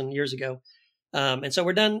 4,000 years ago. And so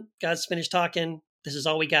we're done. God's finished talking. This is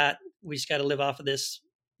all we got. We just got to live off of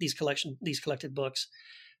these collected books.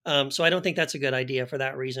 So I don't think that's a good idea for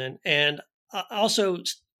that reason. And also,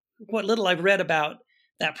 what little I've read about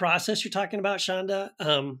that process you're talking about, Shonda,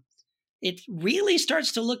 it really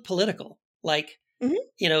starts to look political.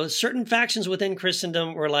 Certain factions within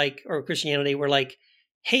Christendom or Christianity were like,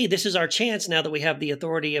 hey, this is our chance now that we have the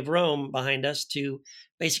authority of Rome behind us to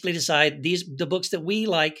basically decide the books that we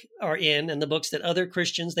like are in, and the books that other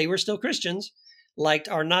Christians, they were still Christians, liked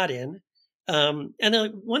are not in. And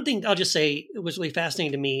then one thing I'll just say it was really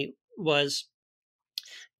fascinating to me was,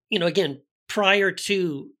 again, prior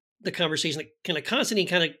to the conversation, Constantine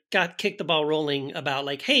kind of got kicked the ball rolling about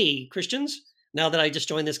hey, Christians, now that I just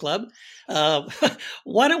joined this club,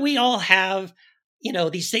 why don't we all have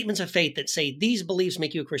these statements of faith that say these beliefs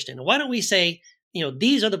make you a Christian? Why don't we say,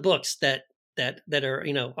 these are the books that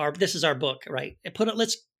are, this is our book, right? And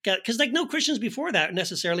because no Christians before that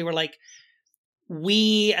necessarily were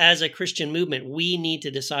we as a Christian movement, we need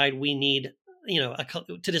to decide, to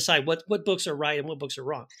decide what books are right and what books are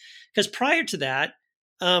wrong. Because prior to that,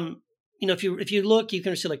 if you look, you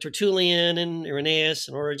can see Tertullian and Irenaeus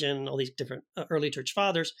and Origen, all these different early church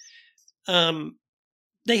fathers.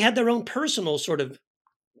 They had their own personal sort of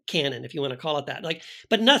canon, if you want to call it that,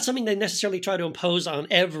 but not something they necessarily try to impose on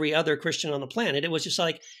every other Christian on the planet. It was just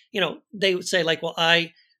they would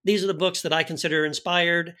say these are the books that I consider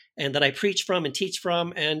inspired and that I preach from and teach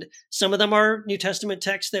from. And some of them are New Testament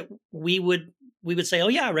texts that we would say, oh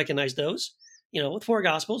yeah, I recognize those, with 4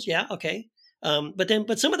 Gospels. Yeah. Okay.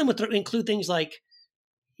 But some of them would include things like,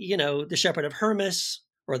 the Shepherd of Hermas,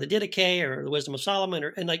 or the Didache, or the Wisdom of Solomon,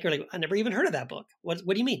 you're I never even heard of that book. What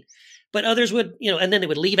do you mean? But others would, and then they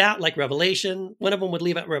would leave out Revelation. One of them would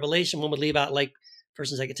leave out Revelation. One would leave out 1 and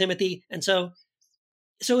 2 Timothy. And so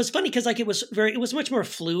it's funny because it was much more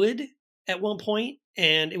fluid at one point,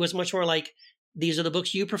 and it was much more these are the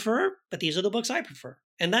books you prefer, but these are the books I prefer,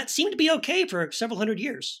 and that seemed to be okay for several hundred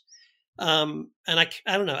years. And I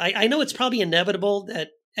don't know. I know it's probably inevitable that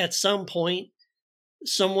at some point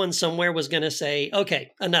someone somewhere was going to say,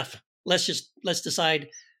 okay, enough. Let's decide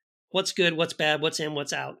what's good, what's bad, what's in,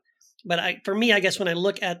 what's out. But for me, I guess when I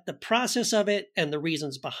look at the process of it and the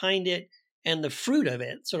reasons behind it and the fruit of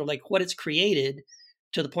it, sort of what it's created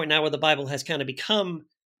to the point now where the Bible has kind of become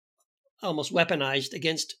almost weaponized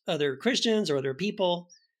against other Christians or other people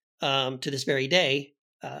to this very day,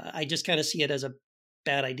 I just kind of see it as a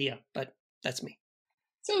bad idea, but that's me.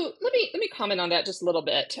 So let me comment on that just a little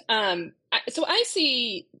bit. So I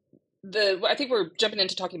see I think we're jumping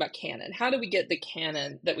into talking about canon. How do we get the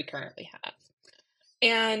canon that we currently have?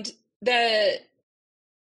 And the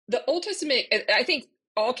Old Testament, I think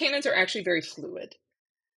all canons are actually very fluid.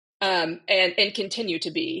 And continue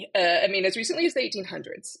to be. I mean, as recently as the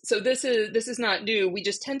 1800s. So this is not new. We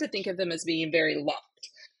just tend to think of them as being very locked.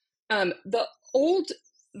 The Old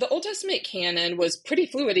Testament canon was pretty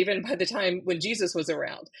fluid even by the time when Jesus was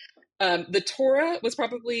around. The Torah was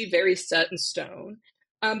probably very set in stone.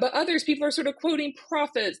 But others, people are sort of quoting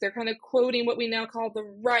prophets. They're kind of quoting what we now call the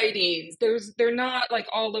writings. They're not like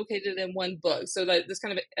all located in one book. So that this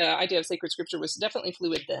kind of idea of sacred scripture was definitely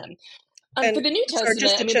fluid then. And for the New sorry, Testament,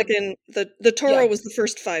 just to check in, the Torah was the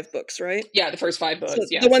first 5 books, right? Yeah, the first 5 books. So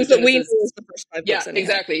yeah, the ones so that we know Genesis, is the first 5 books. yeah, anyhow.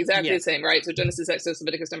 exactly the same, right? So Genesis, Exodus,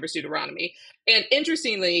 Leviticus, Numbers, Deuteronomy. And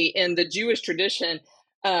interestingly, in the Jewish tradition,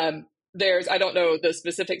 there's, I don't know the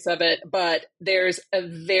specifics of it, but there's a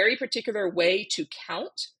very particular way to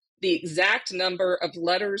count the exact number of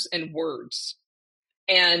letters and words.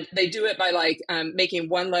 And they do it by like making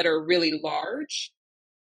one letter really large.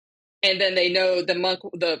 And then they know the monk,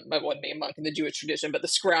 I wouldn't be a monk in the Jewish tradition, but the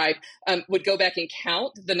scribe would go back and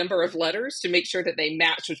count the number of letters to make sure that they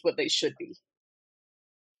match with what they should be.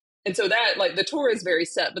 And so that, like, the Torah is very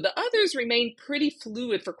set, but the others remain pretty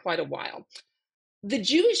fluid for quite a while. The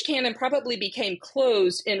Jewish canon probably became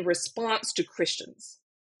closed in response to Christians.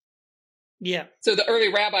 Yeah. So the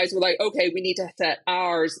early rabbis were like, okay, we need to set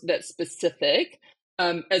ours that's specific.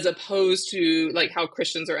 As opposed to like how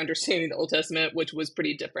Christians are understanding the Old Testament, which was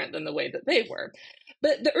pretty different than the way that they were.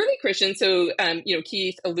 But the early Christians, so,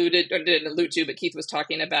 Keith didn't allude to, but Keith was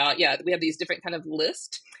talking about, we have these different kind of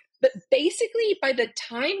lists. But basically, by the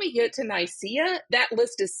time we get to Nicaea, that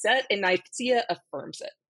list is set and Nicaea affirms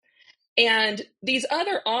it. And these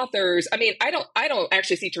other authors, I mean, I don't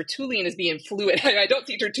actually see Tertullian as being fluid. I don't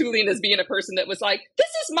see Tertullian as being a person that was like, this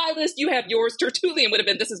is my list, you have yours. Tertullian would have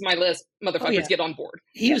been, this is my list, motherfuckers, get on board.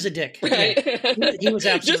 He was a dick. Right? Yeah. He was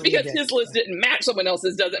absolutely just because a dick. his list didn't match someone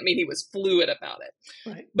else's doesn't mean he was fluid about it.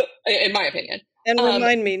 Right. But in my opinion. And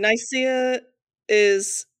remind me, Nicaea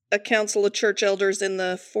is a council of church elders in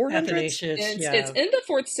the 400s? It's in the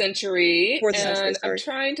 4th century. 4th century, I'm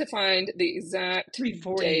trying to find the exact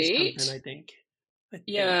 340 date. something, I think.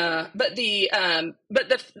 Yeah, but the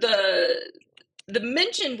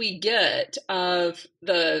mention we get of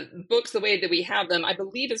the books the way that we have them, I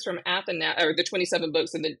believe, is from Athanasius, or the 27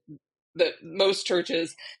 books and the most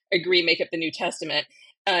churches agree make up the New Testament,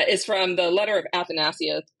 is from the letter of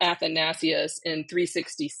Athanasius in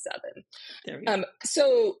 367.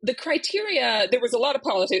 So the criteria, there was a lot of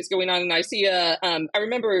politics going on in Nicaea. I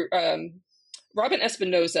remember Robin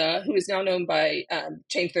Espinosa, who is now known by,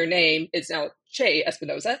 changed their name, is now Che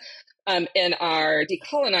Espinosa, in our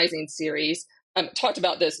decolonizing series, talked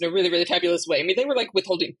about this in a really, really fabulous way. I mean, they were like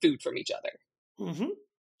withholding food from each other. Mm-hmm.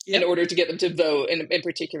 Yep. In order to get them to vote in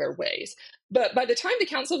particular ways. But by the time the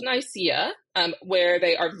Council of Nicaea, where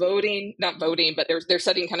they are not voting, but they're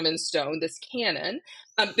setting kind of in stone this canon,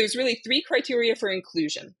 there's really 3 criteria for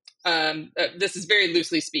inclusion. This is very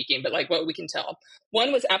loosely speaking, but like what we can tell.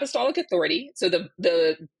 One was apostolic authority. So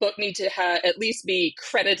the book need to at least be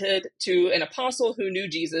credited to an apostle who knew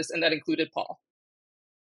Jesus, and that included Paul.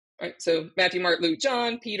 Right? So Matthew, Mark, Luke,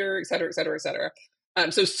 John, Peter, et cetera, et cetera, et cetera.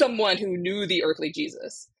 So someone who knew the earthly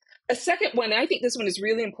Jesus. A second one, I think this one is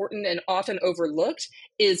really important and often overlooked,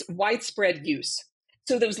 is widespread use.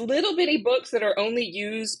 So those little bitty books that are only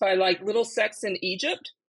used by like little sects in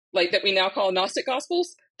Egypt, like that we now call Gnostic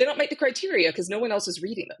Gospels, they don't make the criteria because no one else is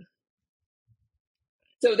reading them.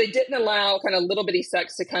 So they didn't allow kind of little bitty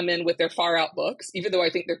sects to come in with their far out books, even though I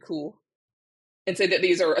think they're cool, and say that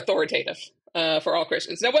these are authoritative for all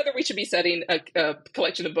Christians. Now, whether we should be setting a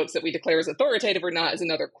collection of books that we declare as authoritative or not is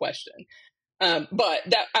another question. But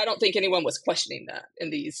that I don't think anyone was questioning that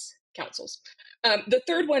in these councils. The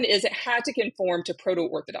third one is it had to conform to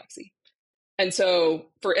proto-orthodoxy. And so,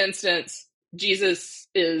 for instance, Jesus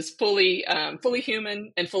is fully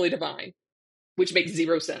human and fully divine, which makes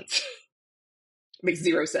 0 sense. Makes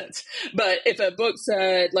 0 sense. But if a book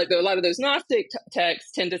said, like a lot of those Gnostic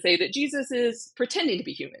texts tend to say that Jesus is pretending to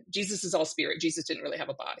be human. Jesus is all spirit. Jesus didn't really have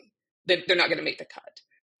a body. They're not going to make the cut.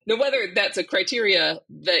 Now, whether that's a criteria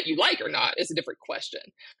that you like or not is a different question.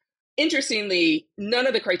 Interestingly, none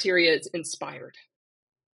of the criteria is inspired.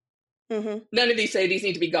 Mm-hmm. None of these say these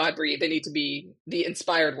need to be God-breathed. They need to be the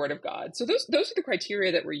inspired word of God. So those are the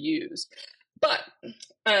criteria that were used. But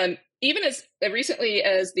even as recently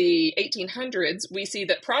as the 1800s, we see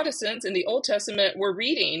that Protestants in the Old Testament were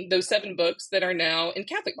reading those 7 books that are now in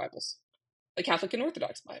Catholic Bibles, the Catholic and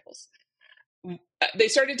Orthodox Bibles. they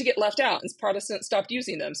started to get left out, and Protestants stopped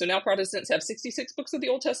using them. So now Protestants have 66 books of the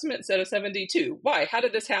Old Testament instead of 72. Why? How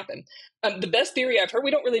did this happen? The best theory I've heard,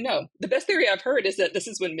 we don't really know. The best theory I've heard is that this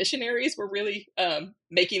is when missionaries were really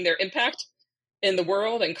making their impact in the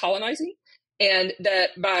world and colonizing, and that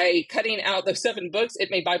by cutting out those 7 books,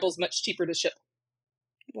 it made Bibles much cheaper to ship.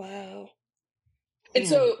 Wow. And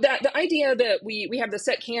so that the idea that we have the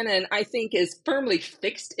set canon, I think, is firmly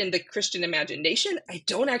fixed in the Christian imagination. I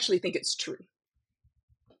don't actually think it's true.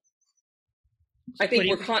 I think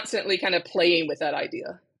we're constantly kind of playing with that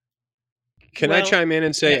idea. Can I chime in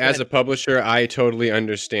and say, as a publisher, I totally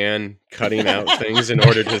understand cutting out things in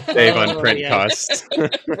order to save on print costs.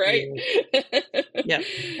 Right? Yeah.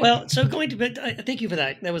 Well, so going to, thank you for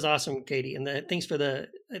that. That was awesome, Katie. And thanks for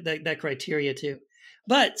that criteria too.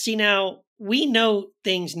 But see, now we know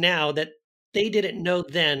things now that they didn't know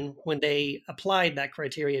then when they applied that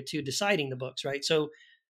criteria to deciding the books, right? So,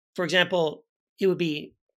 for example, it would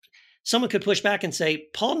be, someone could push back and say,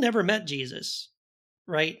 Paul never met Jesus,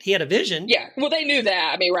 right? He had a vision. Yeah. Well, they knew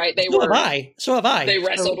that. I mean, right. So have I. They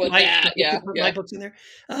wrestled with that. Yeah. My book's in there.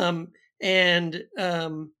 And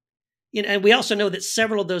we also know that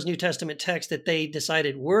several of those New Testament texts that they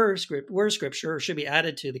decided were scripture or should be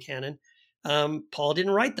added to the canon, Paul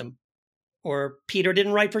didn't write them, or Peter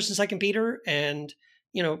didn't write 1st and 2nd Peter, and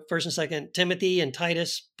 1st and 2nd Timothy and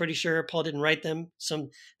Titus. Pretty sure Paul didn't write them.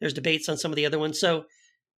 There's debates on some of the other ones. So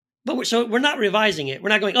we're not revising it. We're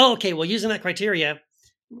not going, oh, okay, well, using that criteria,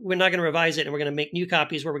 we're not going to revise it, and we're going to make new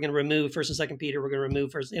copies where we're going to remove 1st and 2nd Peter. We're going to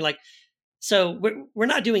remove first, so we're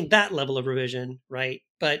not doing that level of revision, right?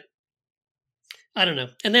 But I don't know.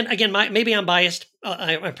 And then again, maybe I'm biased.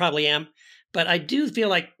 I probably am, but I do feel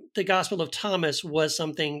like the Gospel of Thomas was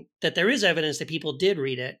something that there is evidence that people did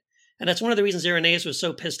read it, and that's one of the reasons Irenaeus was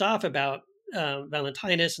so pissed off about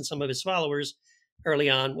Valentinus and some of his followers early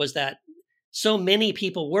on, was that so many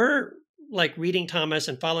people were like reading Thomas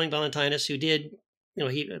and following Valentinus, who did,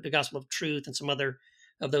 the Gospel of Truth and some other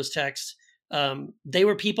of those texts. They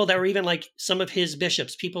were people that were even like some of his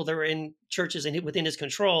bishops, people that were in churches and within his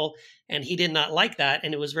control, and he did not like that,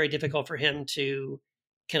 and it was very difficult for him to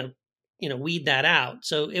kind of weed that out.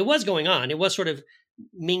 So it was going on. It was sort of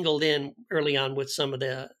mingled in early on with some of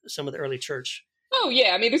the early church. Oh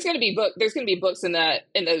yeah, I mean, there's going to be books in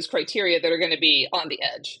those criteria that are going to be on the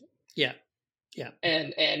edge. Yeah. Yeah.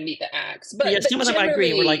 And meet the axe. But some of them I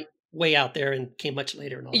agree were like way out there and came much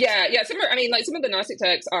later and all. Yeah. Some of the Gnostic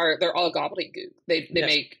texts they're all gobbledygook.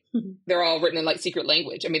 They're all written in like secret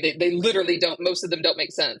language. I mean, they literally most of them don't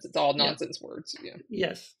make sense. It's all nonsense words. Yeah.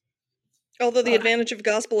 Yes. Although the advantage of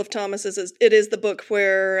Gospel of Thomas is it is the book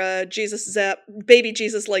where baby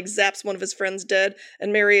Jesus like zaps one of his friends dead,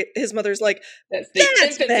 and Mary, his mother's like, that's the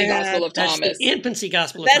infancy Gospel of Thomas. That's the infancy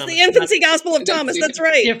Gospel of Thomas. That's the infancy Gospel of Thomas. That's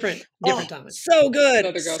right. Different Thomas. So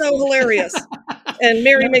good, so hilarious. And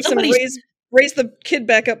Mary makes him raise the kid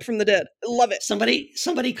back up from the dead. Love it.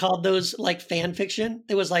 Somebody called those like fan fiction.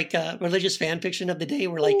 It was like religious fan fiction of the day,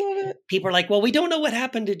 where like people are like, well, we don't know what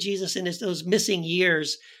happened to Jesus in those missing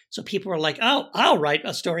years. So people were like, oh, I'll write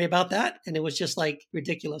a story about that. And it was just like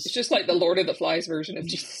ridiculous. It's just like the Lord of the Flies version of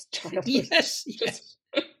Jesus' childhood. Yes.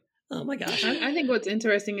 Oh my gosh. I think what's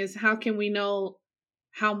interesting is how can we know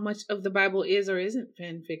how much of the Bible is or isn't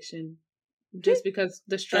fan fiction? Just because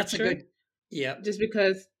the structure. Yeah. Just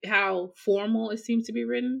because how formal it seems to be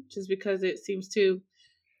written, just because it seems to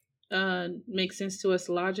make sense to us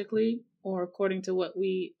logically, or according to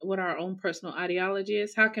what our own personal ideology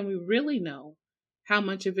is. How can we really know how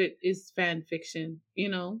much of it is fan fiction?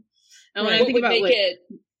 And when I think about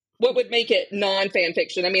what would make it non-fan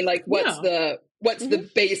fiction? I mean, like what's the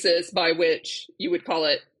basis by which you would call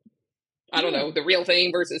it, I don't know, the real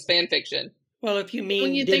thing versus fan fiction? Well, if you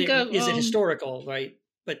mean, is it historical, right?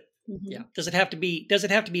 Yeah. Does it have to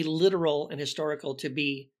be literal and historical to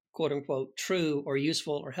be quote unquote true or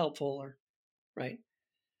useful or helpful, or right?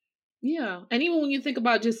 Yeah. And even when you think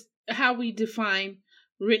about just how we define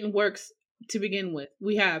written works to begin with,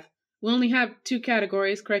 we only have 2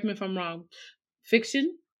 categories, correct me if I'm wrong,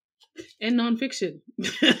 fiction and nonfiction.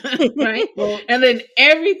 Right? Well, and then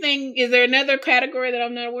everything, is there another category that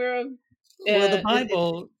I'm not aware of?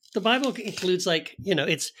 Well, the Bible includes like,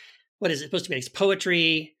 it's, what is it supposed to be? It's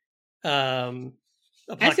poetry, I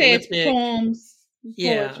say it's poems,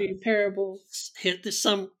 poetry, parables. There's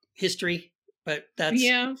some history, but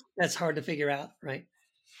that's hard to figure out, right?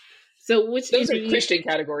 So those are Christian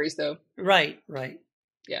categories, though. Right.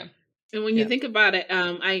 Yeah. And when you think about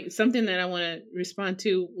it, something that I want to respond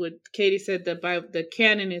to what Katie said, the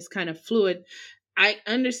canon is kind of fluid. I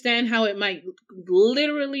understand how it might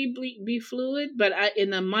literally be fluid, but in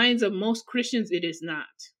the minds of most Christians, it is not.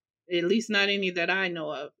 At least not any that I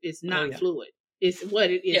know of. It's not yeah. fluid. It's what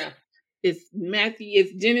it is. Yeah. It's Matthew,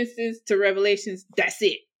 it's Genesis to Revelations. That's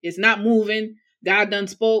it. It's not moving. God done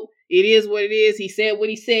spoke. It is what it is. He said what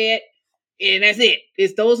he said. And that's it.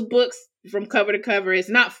 It's those books from cover to cover. It's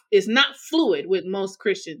not fluid with most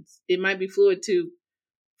Christians. It might be fluid to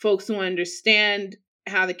folks who understand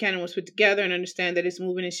how the canon was put together and understand that it's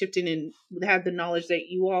moving and shifting and have the knowledge that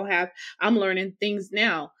you all have. I'm learning things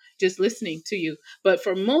now just listening to you. But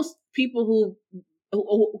for most people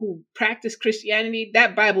who practice Christianity,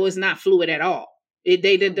 that Bible is not fluid at all. They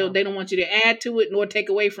don't want you to add to it nor take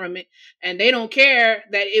away from it, and they don't care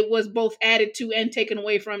that it was both added to and taken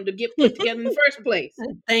away from to get put together in the first place.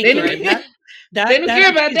 Thank They you. don't, they don't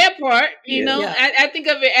care about that part. You know, Yeah. I think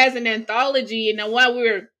of it as an anthology. And now while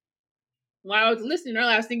I was listening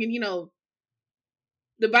earlier, I was thinking, you know,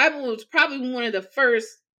 the Bible was probably one of the first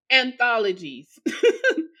anthologies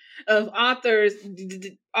of authors,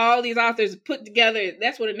 all these authors put together.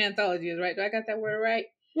 That's what an anthology is, right? Do I got that word right?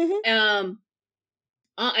 Mm-hmm.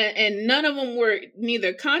 And none of them were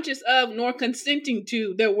neither conscious of nor consenting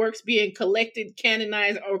to their works being collected,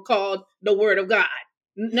 canonized, or called the Word of God.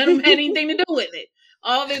 None of them had anything to do with it.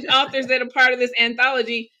 All these authors that are part of this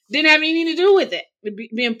anthology didn't have anything to do with it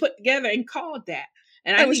being put together and called that.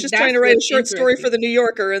 And I was just trying to write a short story for the New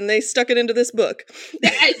Yorker, and they stuck it into this book.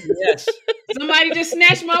 Yes. Somebody just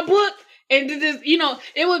snatched my book. And this, you know,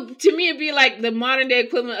 it would, to me, it'd be like the modern day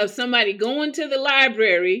equivalent of somebody going to the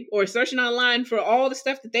library or searching online for all the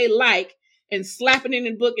stuff that they like and slapping it in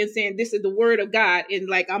the book and saying, this is the Word of God. And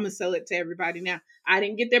like, I'm going to sell it to everybody now. I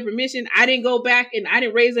didn't get their permission. I didn't go back and I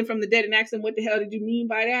didn't raise them from the dead and ask them, what the hell did you mean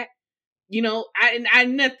by that? You know, I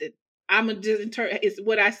nothing. I'm going to just it's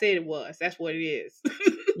what I said it was. That's what it is.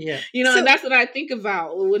 Yeah. You know, and that's what I think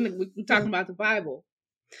about when we're talking about the Bible.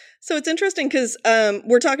 So it's interesting because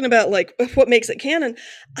we're talking about like what makes it canon.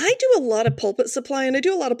 I do a lot of pulpit supply, and I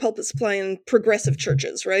do a lot of pulpit supply in progressive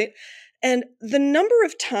churches, right? And the number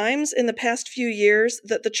of times in the past few years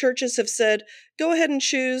that the churches have said, go ahead and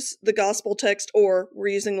choose the gospel text, or we're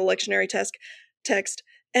using the lectionary text,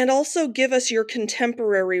 and also give us your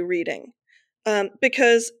contemporary reading.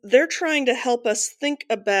 Because they're trying to help us think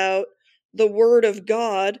about the Word of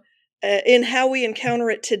God in how we encounter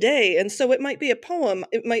it today. And so it might be a poem.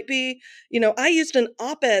 It might be, you know, I used an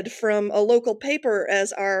op-ed from a local paper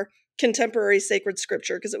as our contemporary sacred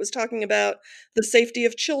scripture because it was talking about the safety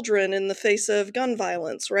of children in the face of gun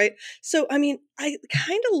violence, right? So, I mean, I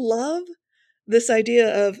kind of love this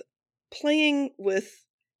idea of playing with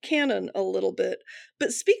canon a little bit.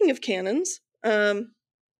 But speaking of canons,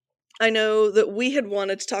 I know that we had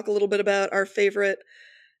wanted to talk a little bit about our favorite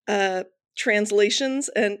translations,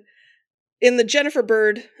 and in the Jennifer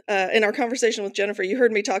Bird, in our conversation with Jennifer, you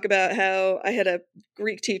heard me talk about how I had a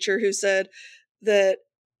Greek teacher who said that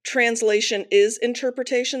translation is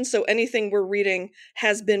interpretation, so anything we're reading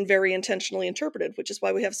has been very intentionally interpreted, which is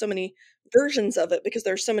why we have so many versions of it, because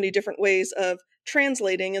there's so many different ways of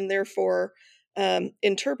translating and therefore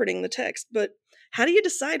interpreting the text. But how do you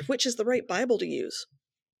decide which is the right Bible to use?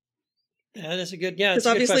 Yeah, that's a good, yeah. Because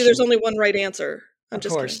obviously there's only one right answer. Of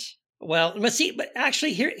course. Well, but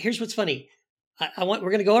actually, here's what's funny. We're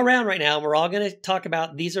going to go around right now. And we're all going to talk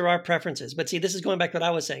about these are our preferences. But see, this is going back to what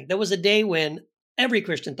I was saying. There was a day when every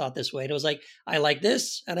Christian thought this way. And it was like, I like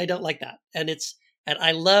this and I don't like that. And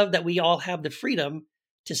I love that we all have the freedom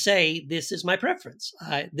to say, this is my preference.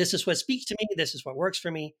 This is what speaks to me. This is what works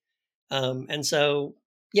for me. And so,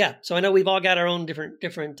 yeah. So I know we've all got our own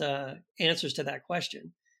different answers to that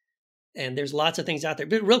question. And there's lots of things out there.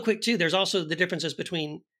 But real quick too, there's also the differences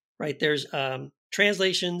between, right? There's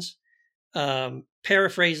translations,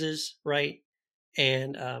 paraphrases, right?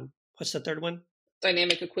 And what's the third one?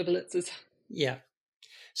 Dynamic equivalences. Yeah.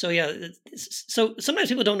 So yeah. So sometimes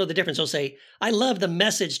people don't know the difference. They'll say, I love the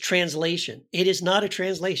Message translation. It is not a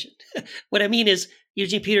translation. What I mean is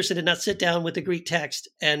Eugene Peterson did not sit down with the Greek text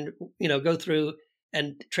and, go through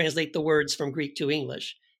and translate the words from Greek to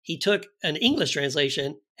English. He took an English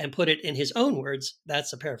translation and put it in his own words.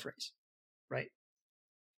 That's a paraphrase, right?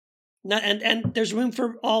 And there's room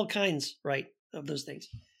for all kinds, right, of those things.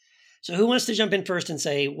 So who wants to jump in first and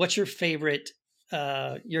say, what's your favorite,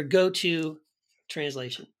 your go-to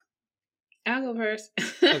translation? I'll go first.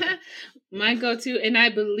 Okay. My go-to, and I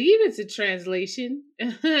believe it's a translation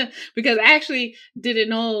because I actually didn't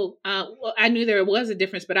know. Well, I knew there was a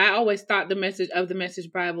difference, but I always thought the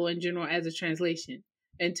Message Bible in general as a translation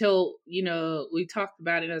until we talked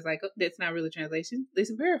about it. And I was like, oh, that's not really translation.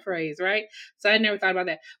 It's a paraphrase, right? So I never thought about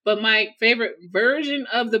that. But my favorite version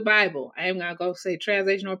of the Bible, I am gonna go say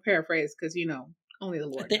translation or paraphrase because Only the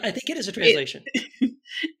Lord. I think it is a translation.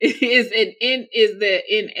 It is the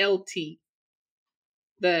NLT,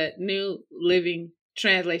 the New Living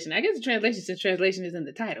Translation. I guess the translation is in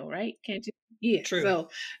the title, right? Can't you? Yeah. True. So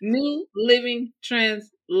New Living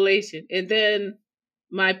Translation, and then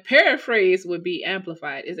my paraphrase would be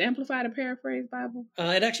Amplified. Is Amplified a paraphrase Bible?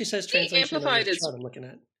 It actually says translation on Amplified the is- chart I'm looking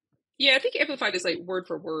at. Yeah, I think Amplified is like word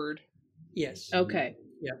for word. Yes. Okay.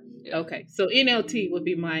 Yeah. Okay. So NLT would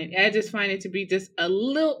be mine. I just find it to be just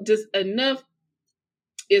enough.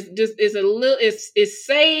 It's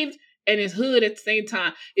saved and it's hood at the same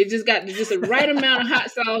time. It just got just the right amount of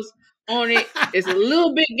hot sauce on it. It's a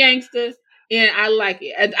little bit gangster, and I like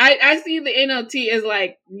it. I see the NLT as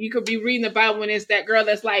like you could be reading the Bible when it's that girl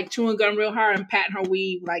that's like chewing gum real hard and patting her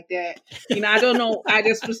weave like that. You know, I don't know.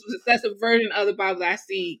 That's a version of the Bible that I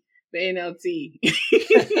see the NLT.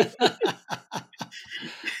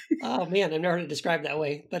 Oh man, I've never heard it described that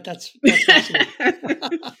way, but that's fascinating.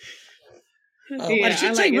 Yeah, I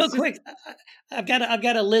should I say like it. real It's quick, I've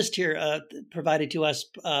got a list here provided to us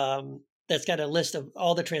that's got a list of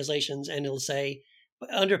all the translations, and it'll say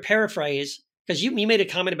under paraphrase, because you made a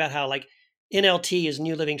comment about how like NLT is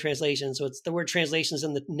New Living Translation, so it's the word translations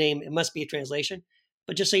in the name. It must be a translation.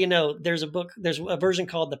 But just so you know, there's a version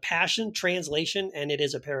called the Passion Translation, and it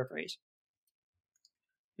is a paraphrase.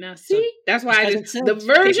 Now, see, that's why the sense.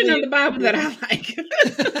 version of the Bible that I like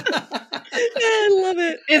I love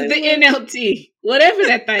it. is the NLT. Whatever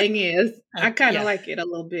that thing is, I kind of like it a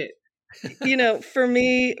little bit. You know, for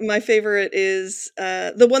me, my favorite is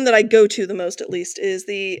the one that I go to the most, at least, is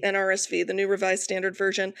the NRSV, the New Revised Standard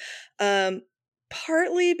Version.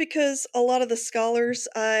 Partly because a lot of the scholars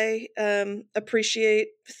I appreciate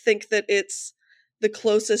think that it's the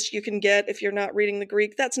closest you can get if you're not reading the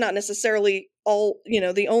Greek. That's not necessarily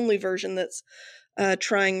the only version that's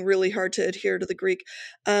trying really hard to adhere to the Greek.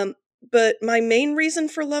 But my main reason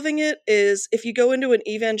for loving it is if you go into an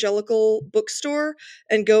evangelical bookstore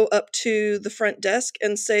and go up to the front desk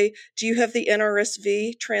and say, "Do you have the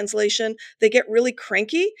NRSV translation?" They get really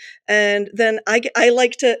cranky, and then I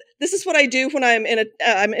like to. This is what I do when I'm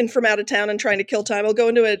in from out of town and trying to kill time. I'll go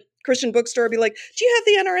into a Christian bookstore and be like, "Do you have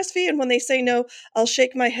the NRSV?" And when they say no, I'll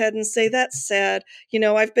shake my head and say, "That's sad. You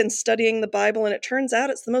know, I've been studying the Bible and it turns out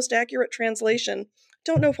it's the most accurate translation.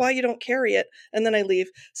 Don't know why you don't carry it." And then I leave.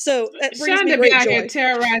 So that brings me great out joy. here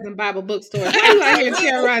terrorizing Bible bookstores. Why you out here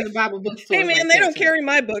terrorizing Bible bookstores? Hey man, like they that, don't too? carry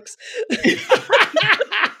my books.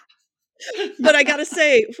 But I gotta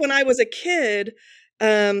say, when I was a kid,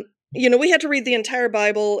 we had to read the entire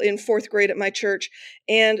Bible in 4th grade at my church,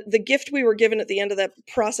 and the gift we were given at the end of that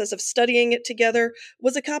process of studying it together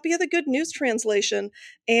was a copy of the Good News Translation.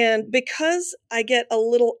 And because I get a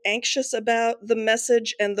little anxious about the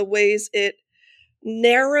message and the ways it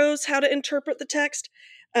narrows how to interpret the text,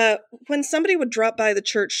 when somebody would drop by the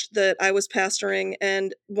church that I was pastoring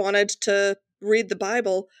and wanted to read the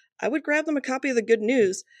Bible, I would grab them a copy of the Good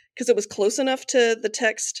News because it was close enough to the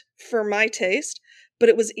text for my taste, but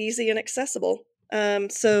it was easy and accessible.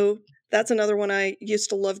 So that's another one I used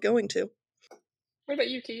to love going to. What about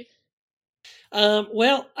you, Keith?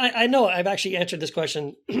 Well, I know I've actually answered this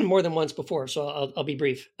question more than once before, so I'll be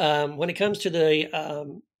brief. When it comes to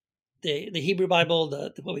the Hebrew Bible,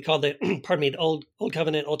 what we call the the Old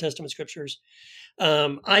Covenant, Old Testament scriptures,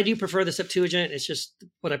 I do prefer the Septuagint. It's just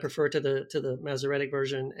what I prefer to the Masoretic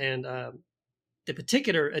version, and the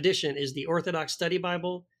particular edition is the Orthodox Study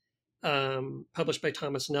Bible, published by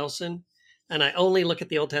Thomas Nelson. And I only look at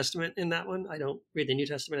the Old Testament in that one. I don't read the New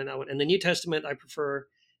Testament in that one. And the New Testament I prefer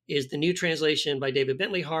is the new translation by David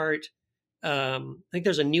Bentley Hart. I think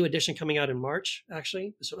there's a new edition coming out in March,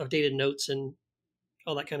 actually, so updated notes and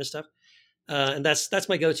all that kind of stuff. And that's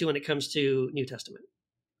my go-to when it comes to New Testament.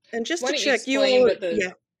 And just Why to don't check, you explain what the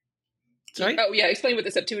yeah. Sorry? Oh yeah, explain what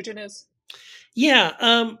the Septuagint is.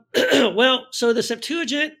 Yeah. Well, so the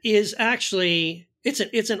Septuagint is actually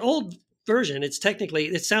it's an old version. It's technically,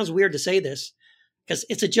 it sounds weird to say this because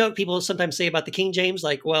it's a joke people sometimes say about the King James,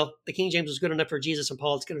 like, well, the King James was good enough for Jesus and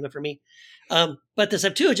Paul, it's good enough for me. But the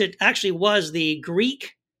Septuagint actually was the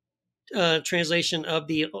Greek translation of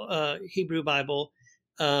the Hebrew Bible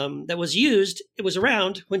that was used. It was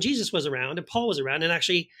around when Jesus was around and Paul was around. And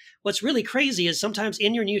actually, what's really crazy is sometimes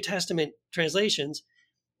in your New Testament translations,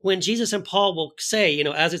 when Jesus and Paul will say,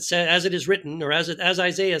 as it said, as it is written, or as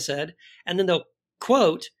Isaiah said, and then they'll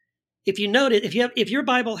quote. If you notice, if your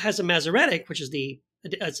Bible has a Masoretic, which is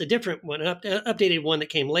it's a different one, an updated one that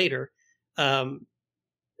came later,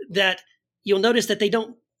 that you'll notice that they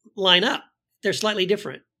don't line up. They're slightly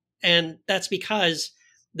different, and that's because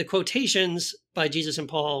the quotations by Jesus and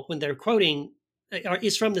Paul when they're quoting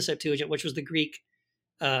is from the Septuagint, which was the Greek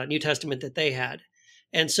New Testament that they had.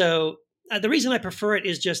 And so the reason I prefer it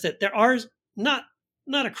is just that there are not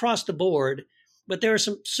across the board, but there are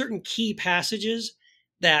some certain key passages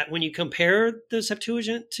that when you compare the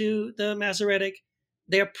Septuagint to the Masoretic,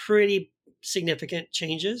 they're pretty significant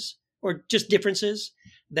changes or just differences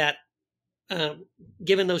that,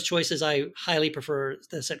 given those choices, I highly prefer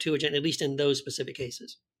the Septuagint, at least in those specific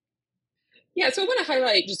cases. Yeah, so I want to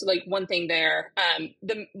highlight just like one thing there.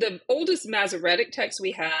 The oldest Masoretic texts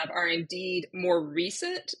we have are indeed more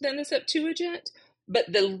recent than the Septuagint,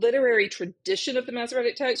 but the literary tradition of the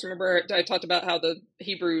Masoretic text, remember I talked about how the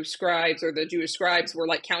Hebrew scribes or the Jewish scribes were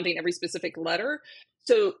like counting every specific letter.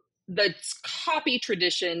 So the copy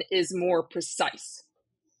tradition is more precise.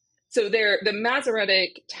 So the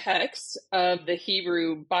Masoretic texts of the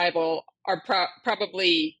Hebrew Bible are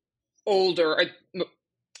probably older.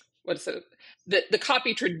 What's it? The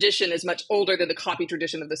copy tradition is much older than the copy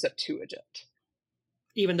tradition of the Septuagint.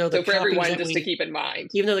 Even though so for everyone, just to keep in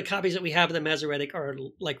mind. Even though the copies that we have of the Masoretic are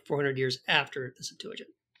like 400 years after the Septuagint.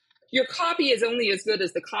 Your copy is only as good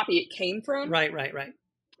as the copy it came from. Right.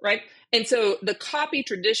 Right. And so the copy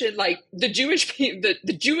tradition, like the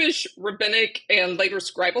Jewish rabbinic and later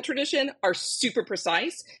scribal tradition are super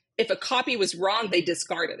precise. If a copy was wrong, they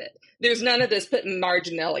discarded it. There's none of this put in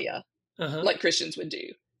marginalia like Christians would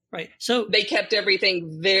do. Right. So they kept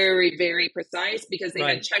everything very, very precise because they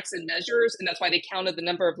had checks and measures. And that's why they counted the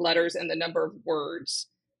number of letters and the number of words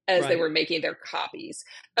as they were making their copies.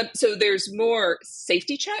 So there's more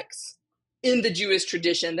safety checks in the Jewish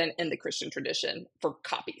tradition than in the Christian tradition for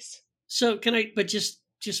copies. So but just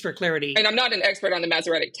for clarity. And I'm not an expert on the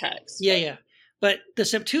Masoretic text. Yeah. But the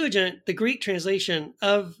Septuagint, the Greek translation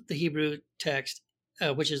of the Hebrew text,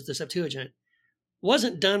 which is the Septuagint,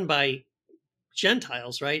 wasn't done by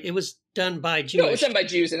Gentiles, right? It was done by Jews. No, it was done by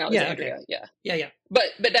Jews in Alexandria. Yeah. But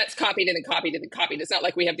that's copied and then copied and then copied. It's not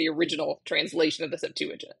like we have the original translation of the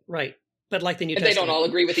Septuagint. Right. But like the New Testament. Testament. They don't all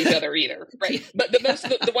agree with each other either. Right. But the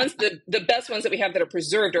best ones that we have that are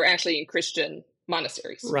preserved are actually in Christian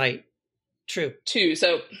monasteries. Right. True. Too.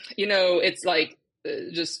 So, it's like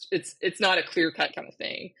it's not a clear cut kind of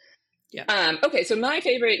thing. Yeah. Okay. So my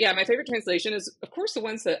favorite translation is, of course, the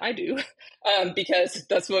ones that I do, because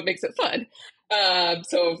that's what makes it fun.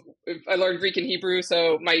 So I learned Greek and Hebrew,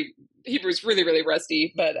 so my Hebrew is really, really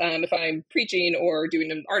rusty. But if I'm preaching or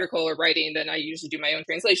doing an article or writing, then I usually do my own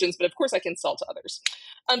translations. But of course, I consult others.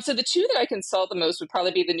 So the two that I consult the most would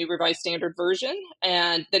probably be the New Revised Standard Version,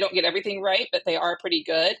 and they don't get everything right, but they are pretty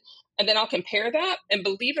good. And then I'll compare that, and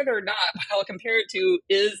believe it or not, what I'll compare it to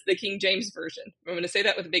is the King James Version. I'm going to say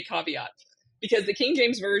that with a big caveat, because the King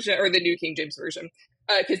James Version, or the New King James Version,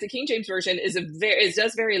 because the King James Version is it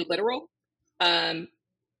does very literal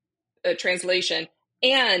translation,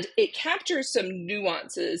 and it captures some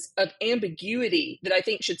nuances of ambiguity that I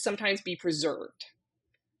think should sometimes be preserved.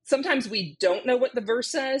 Sometimes we don't know what the verse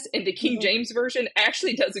says, and the King James Version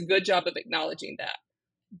actually does a good job of acknowledging that.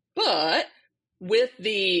 But with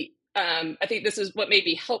the, I think this is what may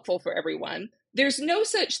be helpful for everyone, there's no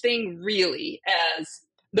such thing really as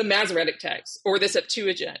the Masoretic text or the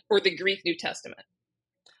Septuagint or the Greek New Testament.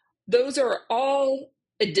 Those are all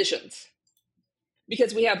additions,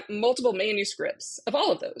 because we have multiple manuscripts of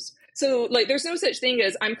all of those. So like, there's no such thing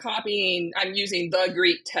as I'm using the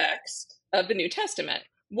Greek text of the New Testament.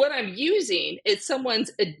 What I'm using is someone's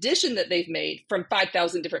addition that they've made from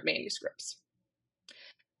 5,000 different manuscripts.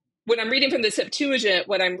 When I'm reading from the Septuagint,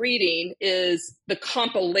 what I'm reading is the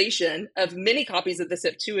compilation of many copies of the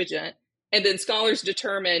Septuagint, and then scholars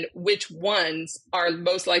determine which ones are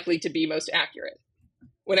most likely to be most accurate.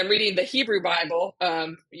 When I'm reading the Hebrew Bible,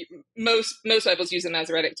 most Bibles use the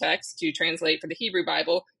Masoretic text to translate for the Hebrew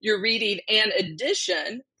Bible. You're reading an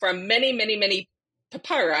addition from many, many, many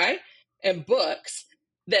papyri and books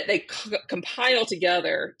that they compile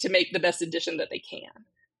together to make the best edition that they can.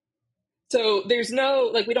 So there's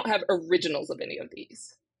we don't have originals of any of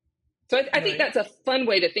these. So I think that's a fun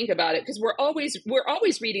way to think about it, because we're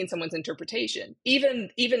always reading someone's interpretation,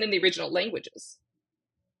 even in the original languages.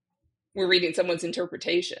 We're reading someone's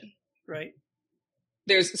interpretation. Right.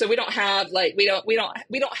 So we don't have we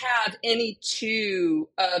don't have any two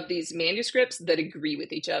of these manuscripts that agree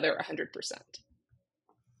with each other 100%.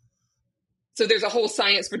 So there's a whole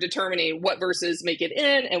science for determining what verses make it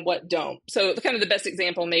in and what don't. So kind of the best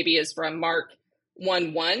example maybe is from Mark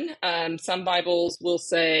 1:1. Some Bibles will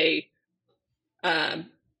say, I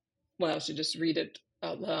should just read it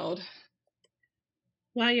out loud.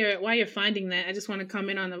 While you're finding that, I just want to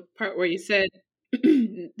comment on the part where you said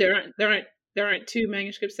there aren't two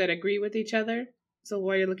manuscripts that agree with each other. So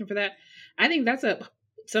while you're looking for that, I think that's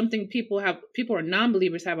something people or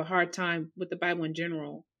non-believers have a hard time with the Bible in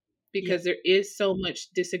general. because there is so much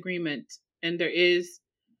disagreement, and there is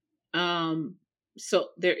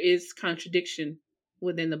contradiction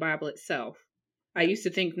within the Bible itself. I used to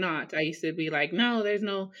think not. I used to be like, no, there's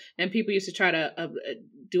no, and people used to try to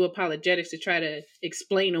do apologetics to try to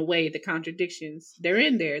explain away the contradictions. They're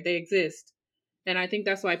in there. They exist. And I think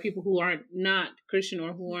that's why people who aren't not Christian,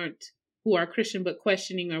 or who are Christian but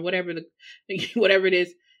questioning, or whatever whatever it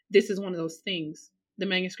is, this is one of those things. The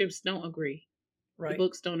manuscripts don't agree. Right. The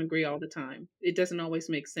books don't agree all the time. It doesn't always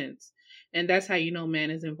make sense. And that's how you know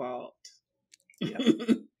man is involved. Yeah.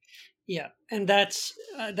 Yeah, and that's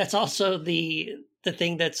also the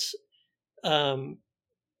thing that's, our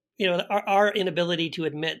inability to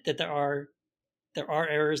admit that there are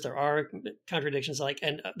errors, there are contradictions,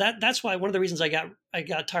 and that's why one of the reasons I got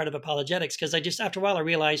tired of apologetics, because I just, after a while, I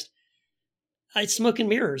realized it's smoke and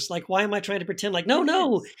mirrors. Like, why am I trying to pretend like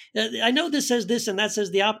no, I know this says this and that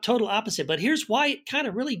says the total opposite, but here's why it kind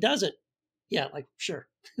of really doesn't. Yeah, like, sure.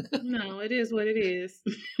 No, it is what it is.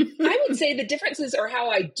 I would say the differences are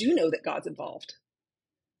how I do know that God's involved.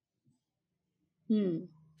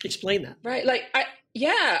 Explain that. Right. Like, I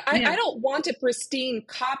don't want a pristine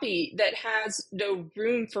copy that has no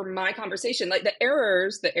room for my conversation. Like the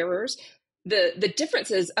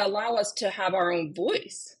differences allow us to have our own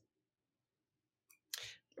voice.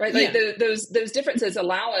 Right. Like those differences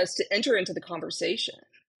allow us to enter into the conversation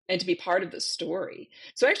and to be part of the story.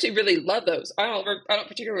 So I actually really love those. I don't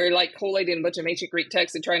particularly like collating a bunch of ancient Greek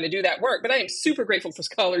texts and trying to do that work, but I am super grateful for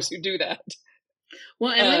scholars who do that.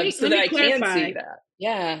 Well, and let me clarify. Can see that.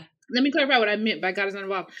 Yeah. Let me clarify what I meant by God is not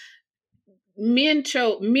involved. Men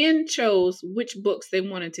chose which books they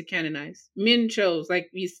wanted to canonize. Men chose,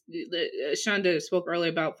 like Shonda spoke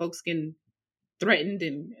earlier about folks getting threatened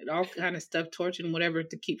and all kind of stuff, tortured and whatever,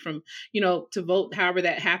 to keep from, to vote, however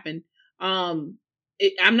that happened.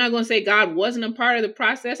 I'm not going to say God wasn't a part of the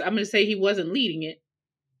process. I'm going to say he wasn't leading it,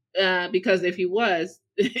 because if he was,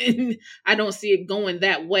 I don't see it going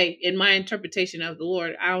that way. In my interpretation of the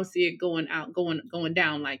Lord, I don't see it going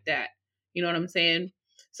down like that. You know what I'm saying?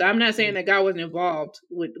 So I'm not saying that God wasn't involved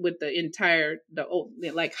with the entire,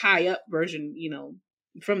 like high up version,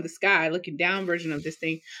 from the sky looking down version of this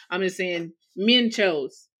thing. I'm just saying men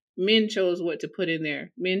chose what to put in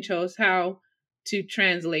there. Men chose how to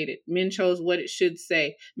translate it. Men chose what it should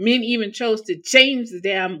say. Men even chose to change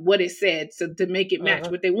what it said, so to make it match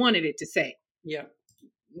what they wanted it to say. Yeah.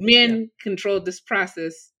 Men controlled this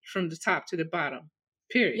process from the top to the bottom.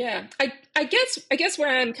 Period. Yeah. I guess where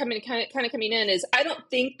I'm coming in is, I don't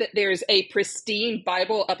think that there's a pristine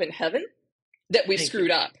Bible up in heaven that we screwed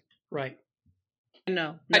up. Right.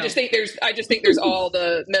 No. I just think there's all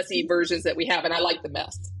the messy versions that we have, and I like the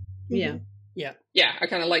mess. Yeah. Yeah. Yeah, I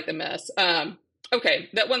kind of like the mess. Okay,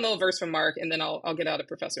 that one little verse from Mark, and then I'll get out of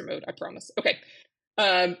professor mode, I promise. Okay.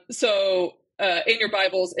 So in your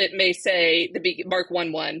Bibles, it may say Mark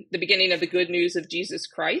 1:1, the beginning of the good news of Jesus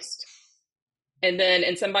Christ. And then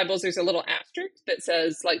in some Bibles, there's a little asterisk that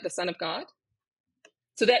says, like, the Son of God.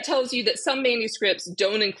 So that tells you that some manuscripts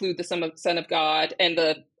don't include the Son of God, and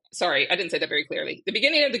sorry, I didn't say that very clearly. The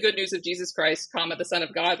beginning of the good news of Jesus Christ, the Son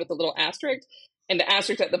of God, with a little asterisk. And the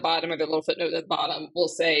asterisk at the bottom, or the little footnote at the bottom, will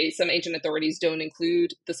say some ancient authorities don't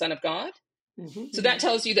include the Son of God. Mm-hmm. So that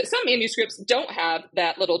tells you that some manuscripts don't have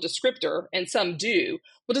that little descriptor, and some do.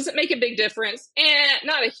 Well, does it make a big difference?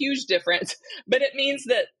 Not a huge difference, but it means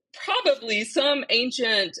that probably some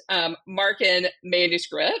ancient Markan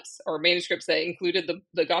manuscripts, or manuscripts that included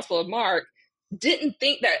the Gospel of Mark, didn't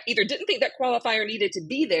think that qualifier needed to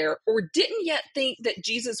be there, or didn't yet think that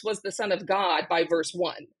Jesus was the Son of God by verse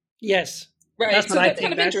 1. Yes. Right. That's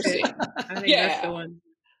kind of interesting. I think that's the one.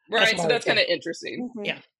 Right. So that's kind of interesting.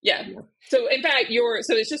 Mm-hmm. Yeah. So in fact,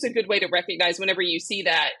 so it's just a good way to recognize whenever you see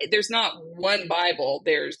that there's not one Bible,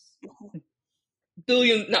 there's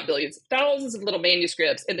thousands of little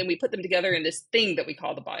manuscripts, and then we put them together in this thing that we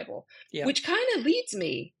call the Bible, which kind of leads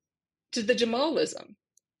me to the Jamalism.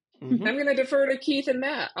 Mm-hmm. I'm going to defer to Keith and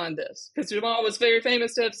Matt on this, because Jamal was very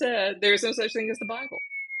famous to have said there's no such thing as the Bible.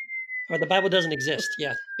 Or the Bible doesn't exist.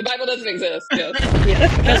 Yeah. The Bible doesn't exist. Yes.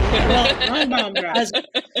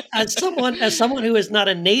 As someone who is not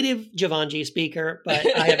a native Javanji speaker, but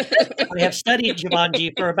I have studied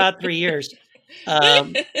Javanji for about 3 years.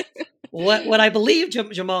 What I believe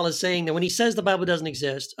Jamal is saying, that when he says the Bible doesn't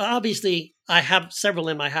exist, obviously I have several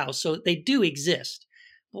in my house, so they do exist.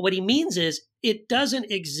 But what he means is it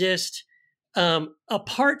doesn't exist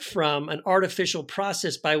apart from an artificial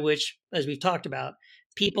process by which, as we've talked about,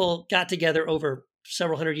 people got together over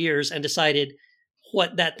several hundred years and decided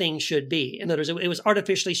what that thing should be. In other words, it was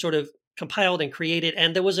artificially sort of compiled and created,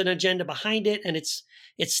 and there was an agenda behind it, and it's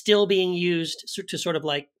still being used to sort of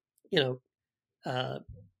like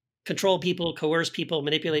control people, coerce people,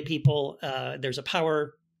 manipulate people. There's a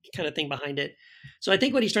power kind of thing behind it. So I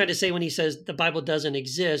think what he's trying to say when he says the Bible doesn't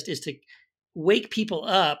exist is to wake people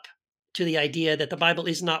up to the idea that the Bible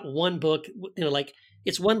is not one book, like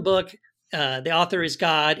it's one book. The author is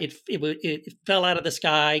God. It fell out of the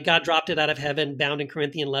sky. God dropped it out of heaven, bound in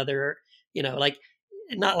Corinthian leather, like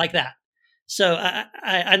not like that. So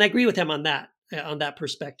I agree with him on that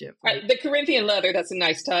perspective. Right? The Corinthian leather, that's a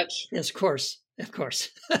nice touch. Yes, of course.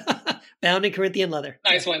 Bound in Corinthian leather.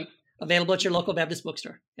 Nice one. Available at your local Baptist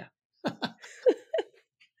bookstore. Yeah.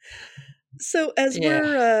 So as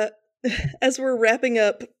we're wrapping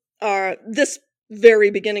up this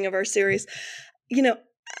very beginning of our series,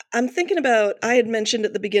 I'm thinking about, I had mentioned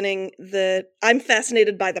at the beginning that I'm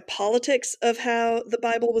fascinated by the politics of how the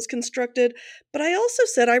Bible was constructed, but I also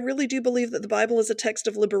said I really do believe that the Bible as a text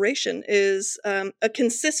of liberation is a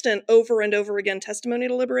consistent over and over again testimony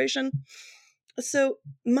to liberation. So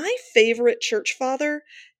my favorite church father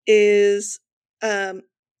is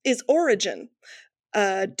Origen.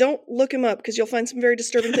 Don't look him up because you'll find some very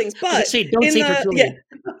disturbing things. But no.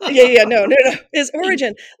 Is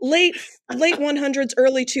Origen late 100s,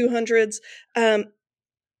 early 200s.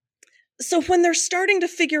 So when they're starting to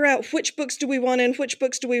figure out which books do we want in, which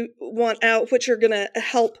books do we want out, which are going to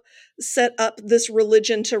help set up this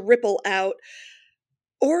religion to ripple out,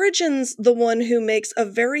 Origen's the one who makes a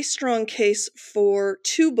very strong case for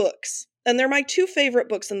two books, and they're my two favorite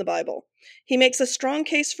books in the Bible. He makes a strong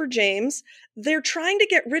case for James. They're trying to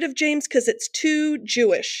get rid of James because it's too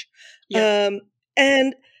Jewish. Yeah.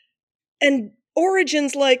 And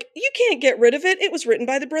Origen's like, you can't get rid of it. It was written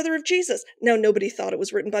by the brother of Jesus. Now, nobody thought it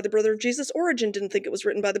was written by the brother of Jesus. Origen didn't think it was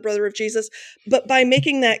written by the brother of Jesus. But by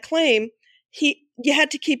making that claim, you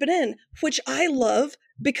had to keep it in, which I love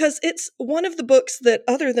because it's one of the books that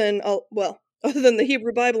other than the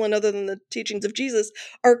Hebrew Bible and other than the teachings of Jesus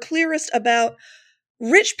are clearest about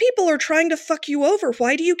rich people are trying to fuck you over.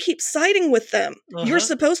 Why do you keep siding with them? You're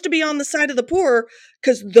supposed to be on the side of the poor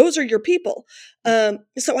because those are your people.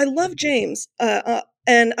 So I love James,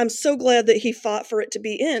 and I'm so glad that he fought for it to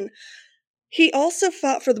be in. He also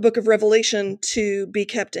fought for the book of Revelation to be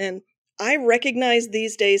kept in. I recognize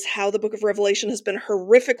these days how the book of Revelation has been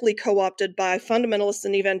horrifically co-opted by fundamentalists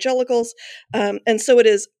and evangelicals, and so it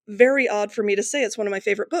is very odd for me to say it's one of my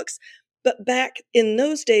favorite books. But back in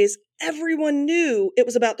those days, everyone knew it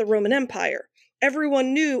was about the Roman Empire.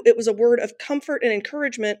 Everyone knew it was a word of comfort and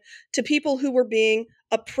encouragement to people who were being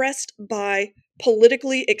oppressed by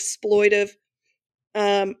politically exploitive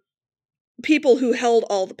people who held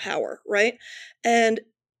all the power, right? And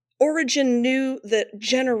Origen knew that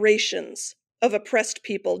generations of oppressed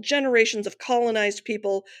people, generations of colonized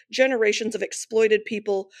people, generations of exploited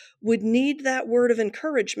people would need that word of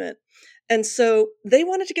encouragement. And so they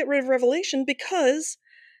wanted to get rid of Revelation because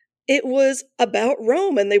it was about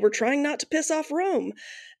Rome and they were trying not to piss off Rome.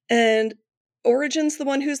 And Origen's the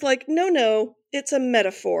one who's like, no, it's a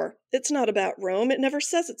metaphor. It's not about Rome. It never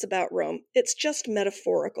says it's about Rome. It's just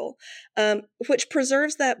metaphorical, which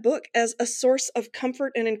preserves that book as a source of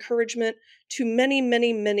comfort and encouragement to many,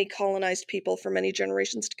 many, many colonized people for many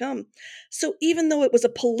generations to come. So even though it was a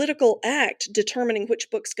political act determining which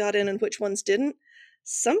books got in and which ones didn't,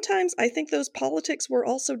 sometimes I think those politics were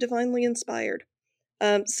also divinely inspired.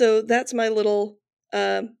 So that's my little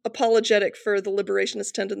apologetic for the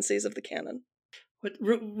liberationist tendencies of the canon. But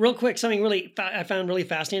real quick, something really I found really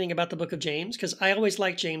fascinating about the book of James, because I always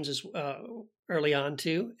liked James early on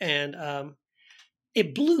too, and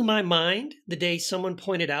it blew my mind the day someone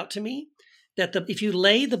pointed out to me that if you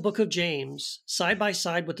lay the book of James side by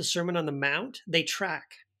side with the Sermon on the Mount, they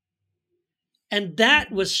track, and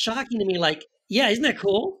that was shocking to me. Like, yeah, isn't that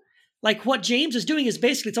cool? Like what James is doing is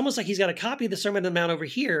basically, it's almost like he's got a copy of the Sermon on the Mount over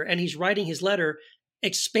here, and he's writing his letter,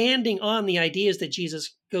 expanding on the ideas that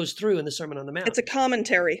Jesus goes through in the Sermon on the Mount. It's a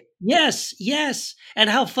commentary. Yes. And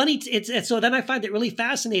how funny it's so then I find it really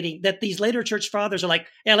fascinating that these later church fathers are like,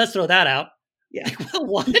 yeah, let's throw that out. Yeah. Well,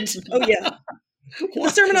 what? Oh, yeah. The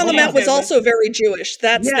Sermon on the Mount was also very Jewish.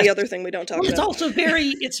 That's the other thing we don't talk about. It's also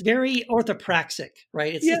it's very orthopraxic,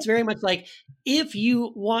 right? It's very much like, if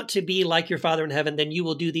you want to be like your Father in heaven, then you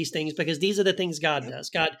will do these things because these are the things God does.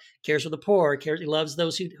 God cares for the poor, he loves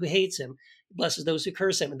those who hates him, blesses those who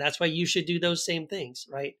curse him. And that's why you should do those same things,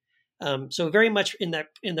 right? So very much in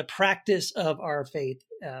the practice of our faith,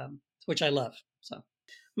 which I love. So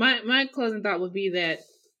my closing thought would be that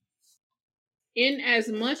in as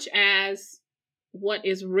much as what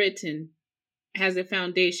is written has a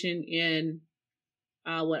foundation in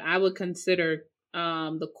what I would consider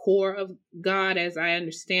the core of God as I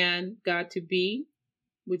understand God to be,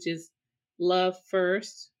 which is love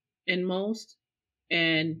first, and most,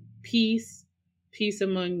 and peace, peace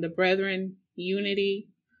among the brethren, unity,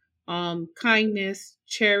 kindness,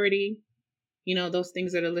 charity, those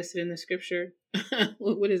things that are listed in the scripture.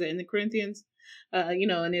 What is it in the Corinthians?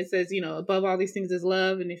 And it says, above all these things is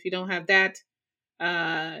love. And if you don't have that,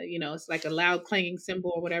 it's like a loud clanging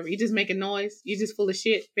cymbal or whatever. You just make a noise. You're just full of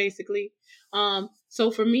shit, basically.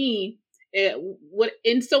 So for me, what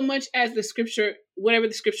in so much as the scripture, whatever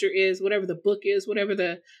the scripture is, whatever the book is, whatever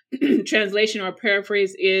the translation or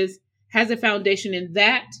paraphrase is, has a foundation in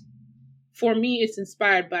that. For me, it's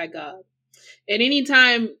inspired by God. At any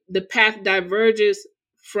time the path diverges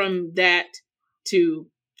from that to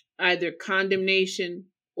either condemnation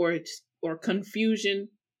or confusion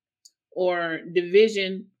or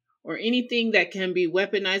division or anything that can be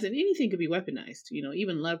weaponized, and anything can be weaponized,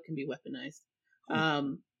 even love can be weaponized.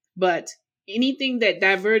 But anything that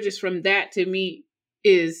diverges from that to me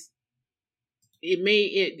is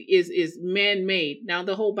man-made. Now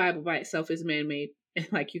the whole Bible by itself is man-made,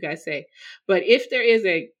 like you guys say. But if there is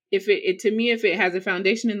if it has a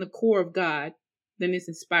foundation in the core of God, then it's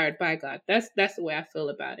inspired by God. That's the way I feel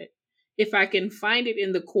about it. If I can find it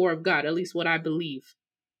in the core of God, at least what I believe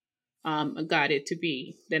God it to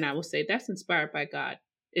be, then I will say that's inspired by God.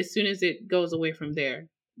 As soon as it goes away from there,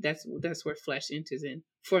 that's where flesh enters in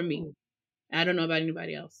for me. I don't know about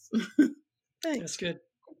anybody else. That's good.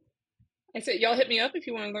 I said, y'all hit me up if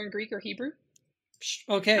you want to learn Greek or Hebrew.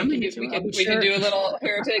 Okay, we can do a little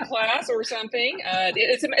heretic class or something.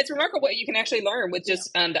 It's remarkable what you can actually learn with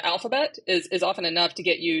just the alphabet is often enough to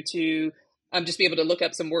get you to just be able to look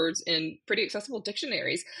up some words in pretty accessible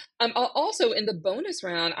dictionaries. Also, in the bonus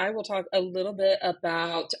round, I will talk a little bit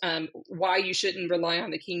about why you shouldn't rely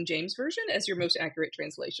on the King James Version as your most accurate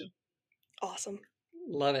translation. Awesome.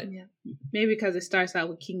 Love it. Yeah. Maybe because it starts out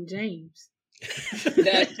with King James.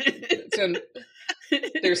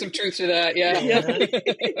 There's some truth to that, yeah.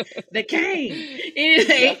 The king.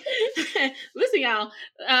 Anyway, listen, y'all.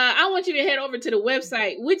 I want you to head over to the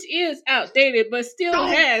website, which is outdated but still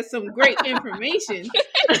has some great information.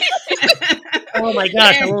 Oh my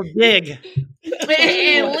gosh, a little dig.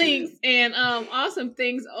 And links and awesome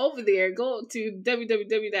things over there. Go to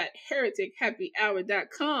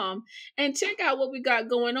www.heretichappyhour.com and check out what we got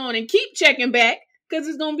going on, and keep checking back, because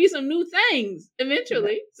there's going to be some new things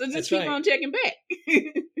eventually. So just keep on checking back.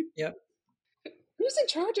 Yep. Who's in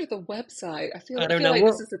charge of the website? I feel like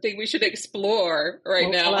this is the thing we should explore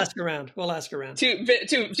now. We'll ask around. Two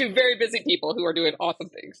very busy people who are doing awesome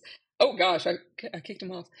things. Oh gosh, I kicked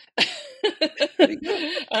him off.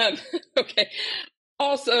 Okay.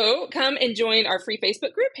 Also, come and join our free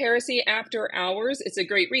Facebook group, Heresy After Hours. It's a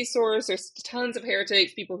great resource. There's tons of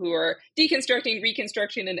heretics, people who are deconstructing,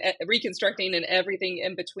 reconstructing, and everything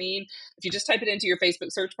in between. If you just type it into your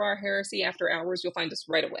Facebook search bar, Heresy After Hours, you'll find us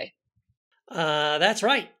right away. That's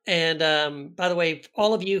right. And by the way,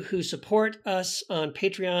 all of you who support us on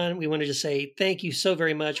Patreon, we want to just say thank you so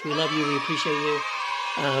very much. We love you. We appreciate you.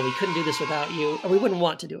 We couldn't do this without you, or we wouldn't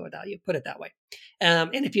want to do it without you. Put it that way.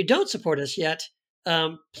 And if you don't support us yet,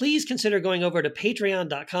 please consider going over to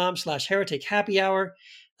patreon.com/heretichappyhour.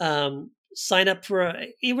 Sign up for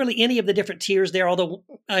really any of the different tiers there. Although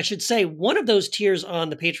I should say one of those tiers on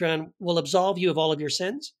the Patreon will absolve you of all of your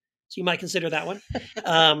sins. So you might consider that one.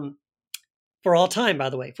 For all time,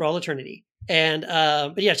 by the way, for all eternity. And,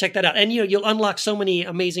 but yeah, check that out. And, you'll unlock so many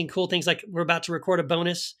amazing, cool things. Like we're about to record a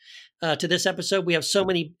bonus to this episode. We have so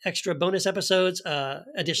many extra bonus episodes,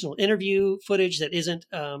 additional interview footage that isn't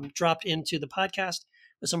dropped into the podcast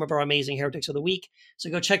with some of our amazing heretics of the week.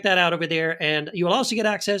 So go check that out over there. And you will also get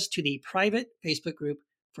access to the private Facebook group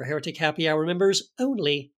for Heretic Happy Hour members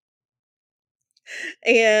only.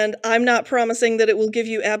 And I'm not promising that it will give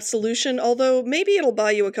you absolution, although maybe it'll buy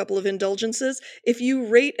you a couple of indulgences. If you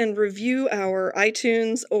rate and review our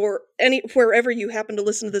iTunes or wherever you happen to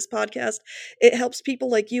listen to this podcast, it helps people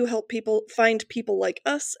like you help people find people like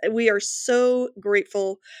us. We are so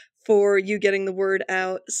grateful for you getting the word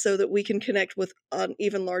out so that we can connect with an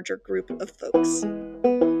even larger group of folks.